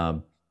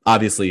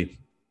 Obviously,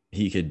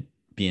 he could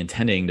be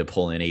intending to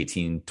pull in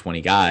 18,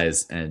 20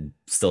 guys and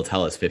still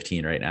tell us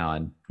 15 right now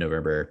on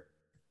November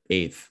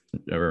 8th,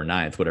 November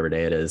 9th, whatever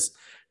day it is.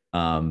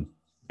 And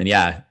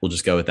yeah, we'll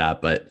just go with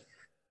that. But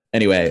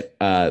anyway,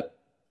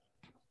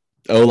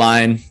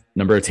 O-line,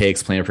 number of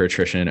takes, plan for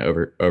attrition,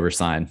 over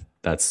sign.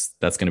 That's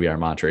going to be our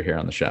mantra here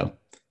on the show.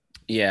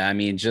 Yeah, I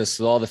mean, just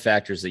all the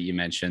factors that you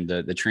mentioned,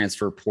 the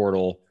transfer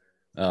portal,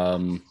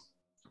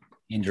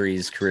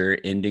 injuries,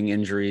 career-ending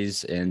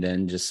injuries, and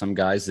then just some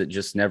guys that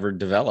just never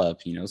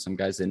develop. Some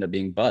guys end up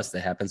being bust.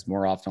 That happens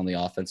more often on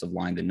the offensive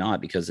line than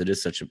not because it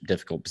is such a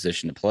difficult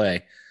position to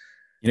play.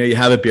 You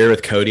have a beer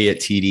with Cody at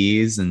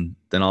TDs, and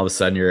then all of a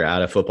sudden you're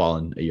out of football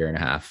in a year and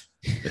a half.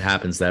 It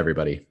happens to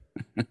everybody.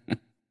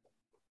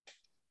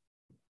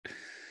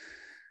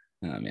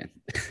 Oh, man.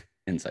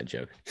 Inside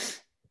joke.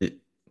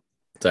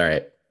 It's all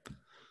right.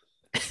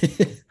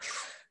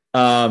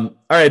 All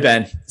right,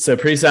 Ben. So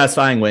pretty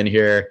satisfying win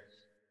here.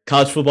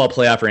 College football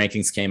playoff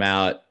rankings came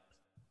out.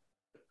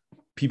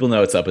 People know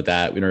what's up with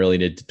that. We don't really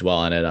need to dwell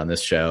on it on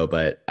this show,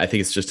 but I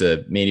think it's just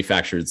a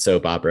manufactured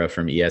soap opera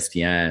from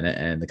ESPN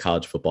and the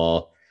College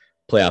Football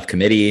Playoff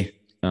Committee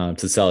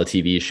to sell a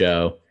TV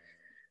show.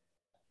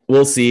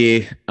 We'll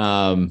see.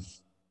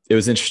 It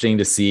was interesting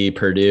to see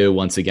Purdue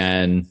once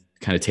again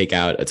kind of take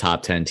out a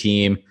top 10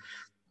 team.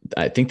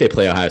 I think they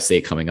play Ohio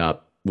State coming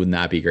up. Wouldn't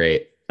that be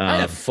great? I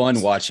have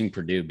fun watching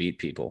Purdue beat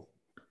people.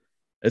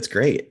 It's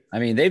great. I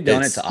mean, they've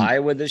done it to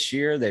Iowa this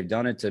year. They've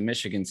done it to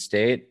Michigan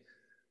State.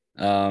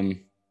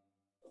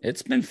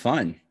 It's been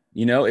fun.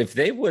 If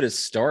they would have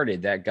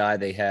started that guy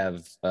they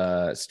have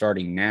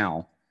starting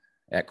now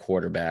at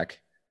quarterback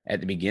at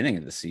the beginning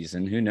of the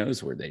season, who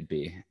knows where they'd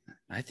be.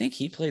 I think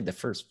he played the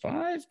first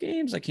 5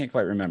 games. I can't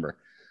quite remember.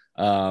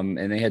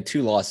 And they had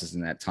 2 losses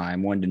in that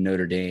time, one to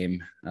Notre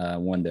Dame,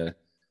 one to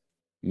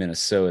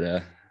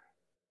Minnesota.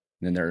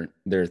 And then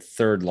their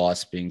third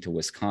loss being to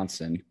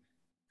Wisconsin,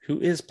 who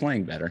is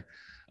playing better.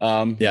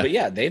 But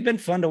yeah, they've been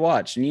fun to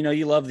watch. And,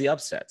 you love the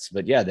upsets.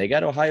 But yeah, they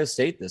got Ohio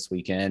State this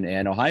weekend.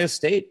 And Ohio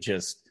State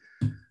just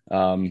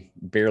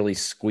barely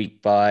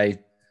squeaked by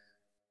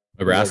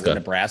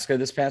Nebraska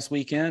this past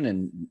weekend.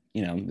 And,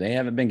 they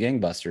haven't been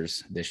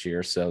gangbusters this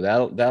year. So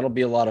that'll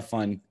be a lot of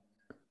fun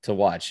to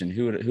watch. And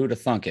who'd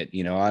have thunk it?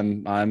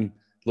 I'm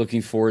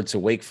looking forward to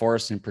Wake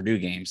Forest and Purdue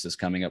games this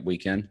coming up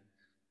weekend.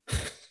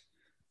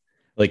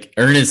 Like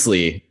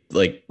earnestly,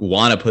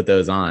 want to put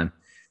those on.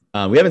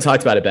 We haven't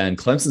talked about it, Ben.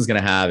 Clemson's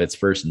going to have its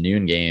first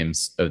noon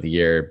games of the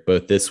year,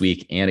 both this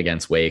week and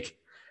against Wake.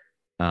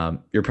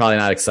 You're probably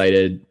not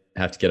excited,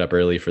 have to get up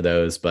early for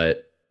those,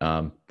 but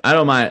I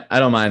don't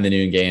mind the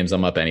noon games.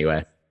 I'm up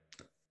anyway.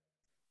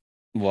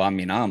 Well,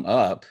 I'm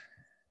up.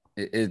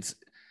 It's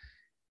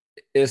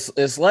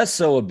less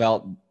so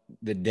about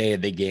the day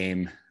of the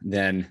game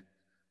than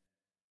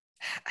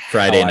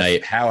Friday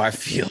night, how I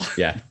feel.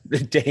 Yeah, the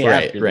day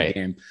after the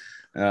game.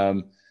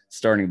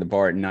 Starting the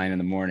bar at 9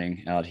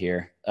 a.m. out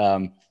here.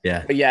 But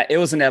yeah, it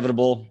was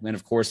inevitable. And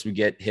of course we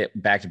get hit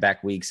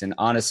back-to-back weeks. And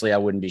honestly, I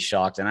wouldn't be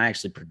shocked. And I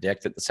actually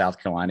predict that the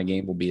South Carolina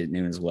game will be at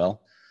noon as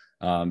well.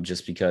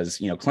 Just because,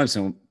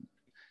 Clemson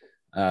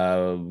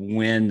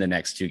win the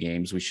next 2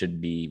 games, we should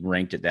be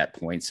ranked at that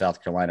point.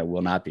 South Carolina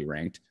will not be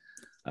ranked.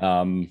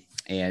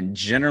 And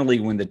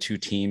generally when the 2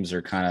 teams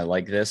are kind of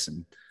like this,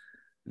 and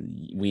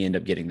we end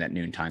up getting that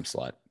noon time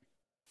slot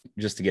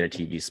just to get a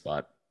TV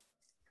spot.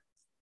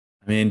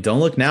 I mean, don't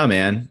look now,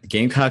 man. The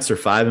Gamecocks are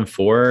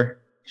 5-4.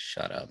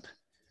 Shut up.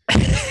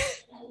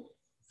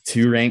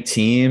 2 ranked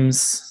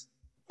teams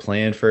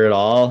playing for it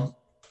all.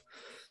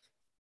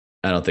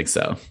 I don't think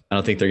so. I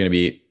don't think they're going to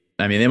be.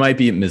 I mean, they might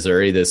beat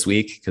Missouri this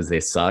week because they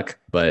suck,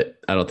 but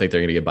I don't think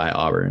they're going to get by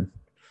Auburn.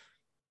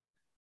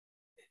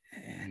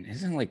 And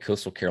isn't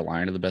Coastal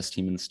Carolina the best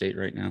team in the state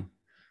right now?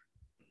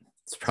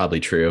 It's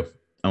probably true.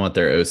 I want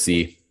their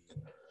OC.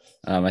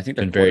 I think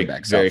they're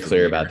very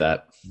clear about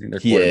that.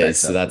 He is,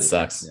 so that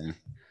sucks. Yeah.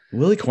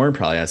 Willie Corn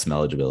probably has some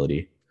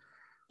eligibility.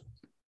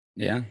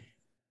 Yeah.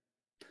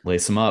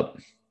 Lace him up.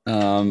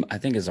 I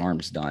think his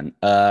arm's done.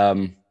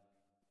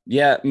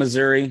 Yeah,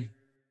 Missouri,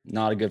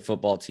 not a good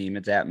football team.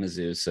 It's at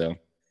Mizzou, so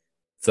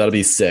that'll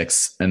be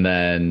 6. And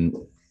then,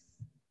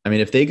 I mean,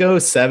 if they go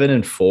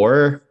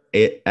 7-4,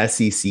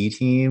 SEC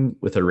team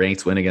with a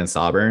ranked win against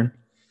Auburn,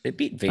 they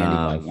beat Vandy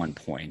by 1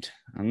 point.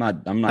 I'm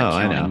not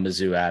counting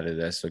Mizzou out of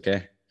this.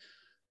 Okay,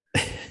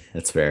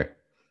 that's fair.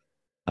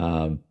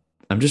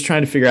 I'm just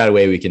trying to figure out a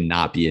way we can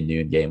not be a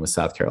noon game with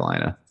South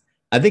Carolina.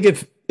 I think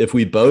if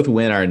we both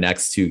win our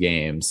next 2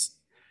 games,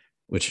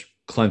 which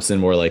Clemson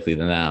more likely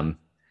than them,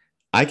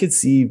 I could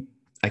see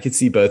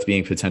both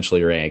being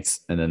potentially ranked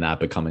and then that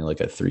becoming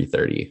like a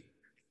 3:30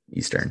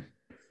 Eastern.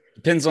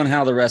 Depends on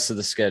how the rest of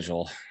the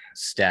schedule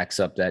stacks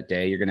up that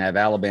day. You're going to have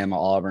Alabama,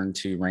 Auburn,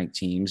 2 ranked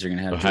teams. You're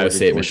going to have Ohio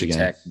State, Michigan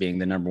Tech being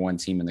the number 1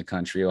 team in the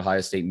country.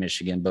 Ohio State,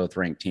 Michigan, both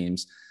ranked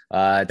teams.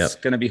 It's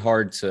going to be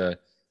hard to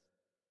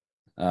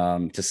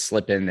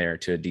slip in there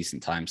to a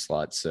decent time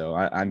slot. So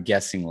I'm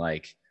guessing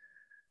like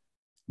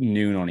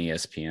noon on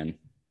ESPN.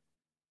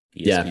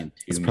 ESPN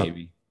 2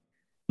 maybe.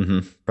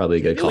 Probably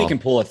a good call. We can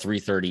pull a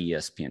 3:30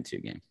 ESPN 2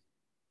 game.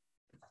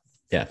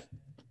 Yeah,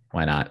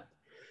 why not?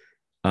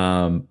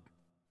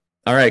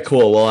 All right,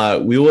 cool.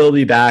 Well, we will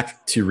be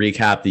back to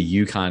recap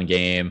the UConn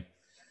game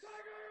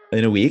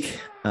in a week.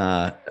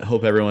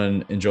 Hope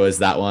everyone enjoys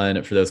that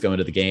one. For those going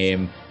to the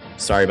game,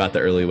 sorry about the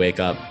early wake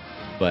up,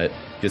 but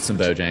get some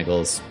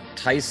Bojangles.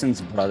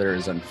 Tyson's brother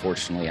is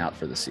unfortunately out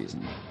for the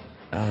season.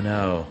 Oh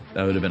no,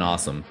 that would have been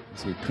awesome.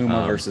 So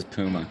Puma versus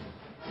Puma.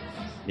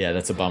 Yeah,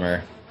 that's a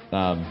bummer.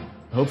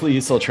 Hopefully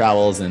he still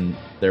travels and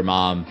their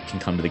mom can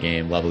come to the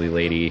game. Lovely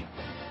lady.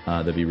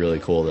 That'd be really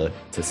cool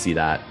to see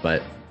that.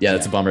 But yeah,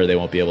 that's a bummer. They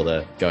won't be able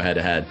to go head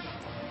to head.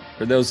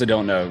 For those that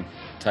don't know,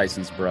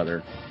 Tyson's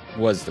brother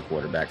was the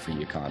quarterback for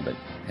UConn, but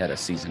had a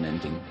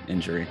season-ending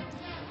injury.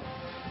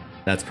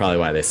 That's probably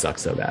why they suck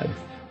so bad.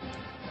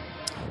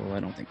 Oh,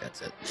 I don't think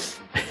that's it.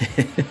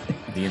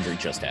 The injury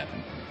just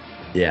happened.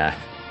 Yeah.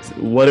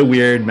 What a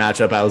weird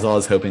matchup. I was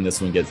always hoping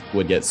this one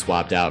would get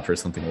swapped out for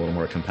something a little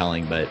more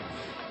compelling, but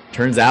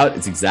turns out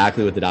it's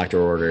exactly what the doctor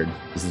ordered.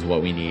 This is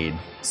what we need.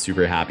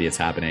 Super happy it's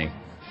happening.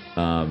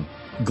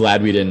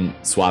 Glad we didn't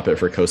swap it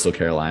for Coastal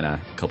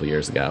Carolina a couple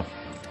years ago.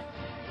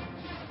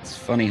 It's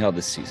funny how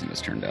this season has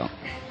turned out.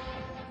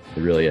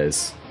 It really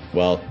is.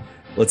 Well,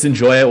 let's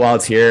enjoy it while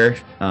it's here.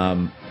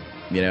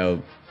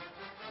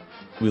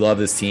 We love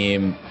this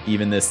team.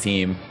 Even this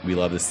team, we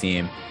love this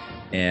team.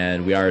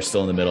 And we are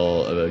still in the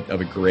middle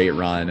of a great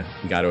run.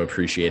 We got to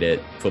appreciate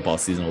it. Football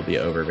season will be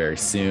over very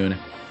soon.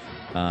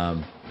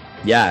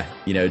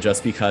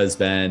 Just because,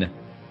 Ben,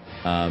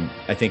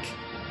 I think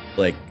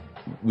like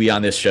we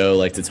on this show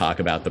like to talk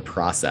about the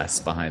process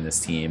behind this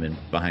team and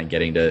behind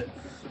getting to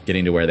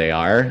where they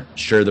are.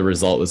 Sure, the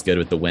result was good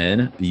with the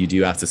win, but you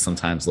do have to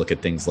sometimes look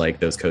at things like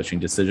those coaching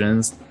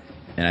decisions.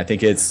 And I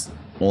think it's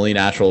only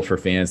natural for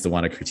fans to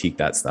want to critique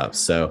that stuff.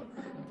 So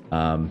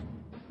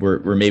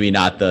we're maybe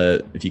not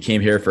if you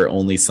came here for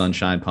only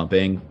sunshine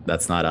pumping,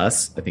 that's not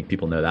us. I think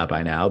people know that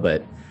by now,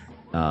 but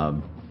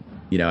I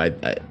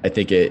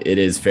think it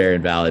is fair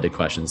and valid to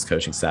question this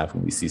coaching staff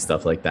when we see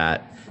stuff like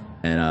that.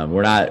 And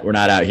we're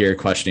not out here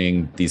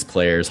questioning these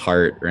players'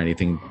 heart or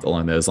anything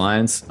along those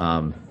lines.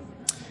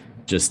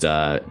 Just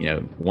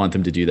want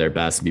them to do their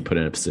best and be put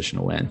in a position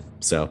to win.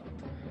 So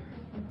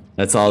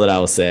that's all that I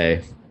will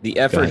say. The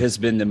effort has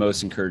been the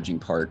most encouraging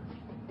part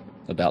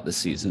about the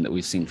season that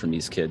we've seen from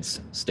these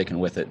kids sticking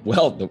with it.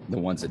 Well, the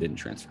ones that didn't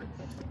transfer.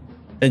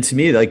 And to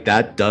me, like,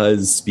 that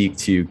does speak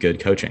to good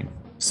coaching.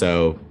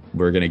 So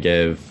we're going to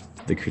give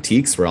the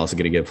critiques. We're also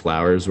going to give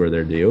flowers where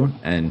they're due.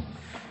 And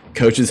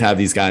coaches have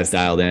these guys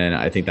dialed in.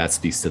 I think that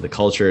speaks to the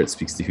culture. It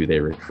speaks to who they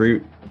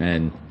recruit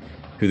and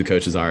who the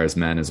coaches are as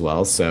men as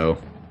well.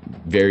 So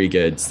very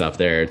good stuff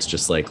there. It's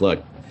just like,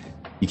 look,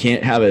 you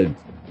can't have a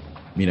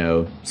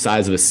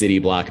size of a city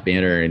block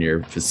banner in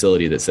your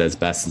facility that says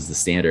best is the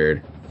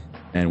standard,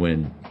 and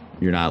when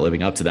you're not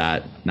living up to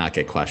that, not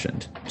get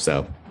questioned.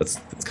 So that's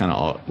kind of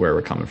all where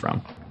we're coming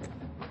from.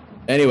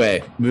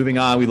 Anyway, moving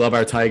on. We love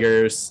our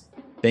Tigers.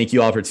 Thank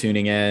you all for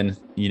tuning in.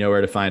 You know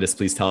where to find us.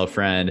 Please tell a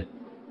friend.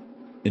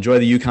 Enjoy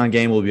the UConn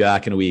game. We'll be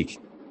back in a week.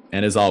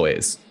 And as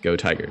always, go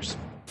Tigers.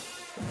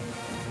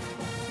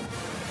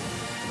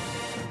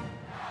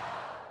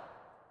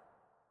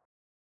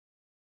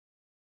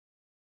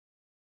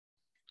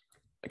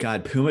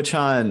 God,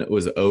 Pumachan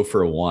was 0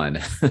 for 1.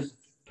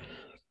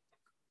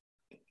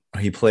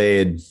 He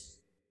played,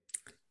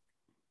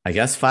 I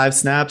guess, 5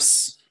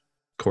 snaps,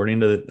 according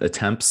to the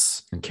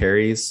attempts and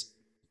carries.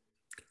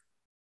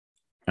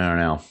 I don't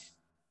know.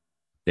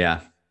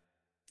 Yeah.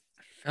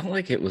 I felt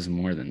like it was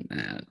more than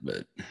that,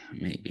 but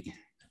maybe.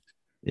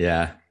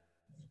 Yeah.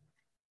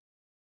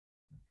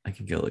 I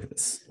can go look at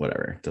this.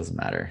 Whatever. Doesn't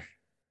matter.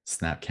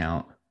 Snap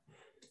count.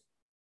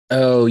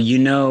 Oh,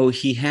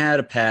 he had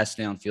a pass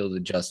downfield to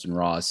Justin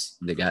Ross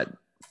that got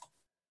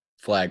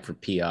flagged for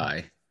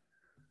PI.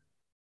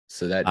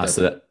 So that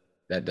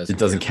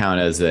doesn't count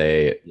as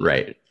a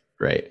right.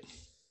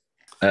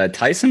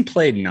 Tyson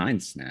played 9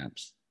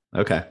 snaps.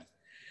 Okay.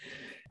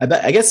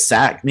 I guess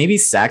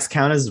sacks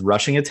count as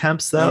rushing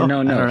attempts though.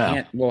 No.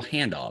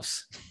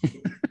 Handoffs.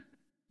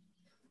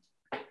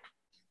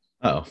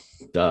 Oh,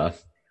 duh.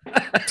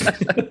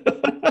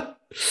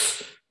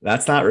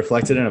 That's not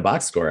reflected in a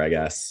box score, I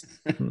guess.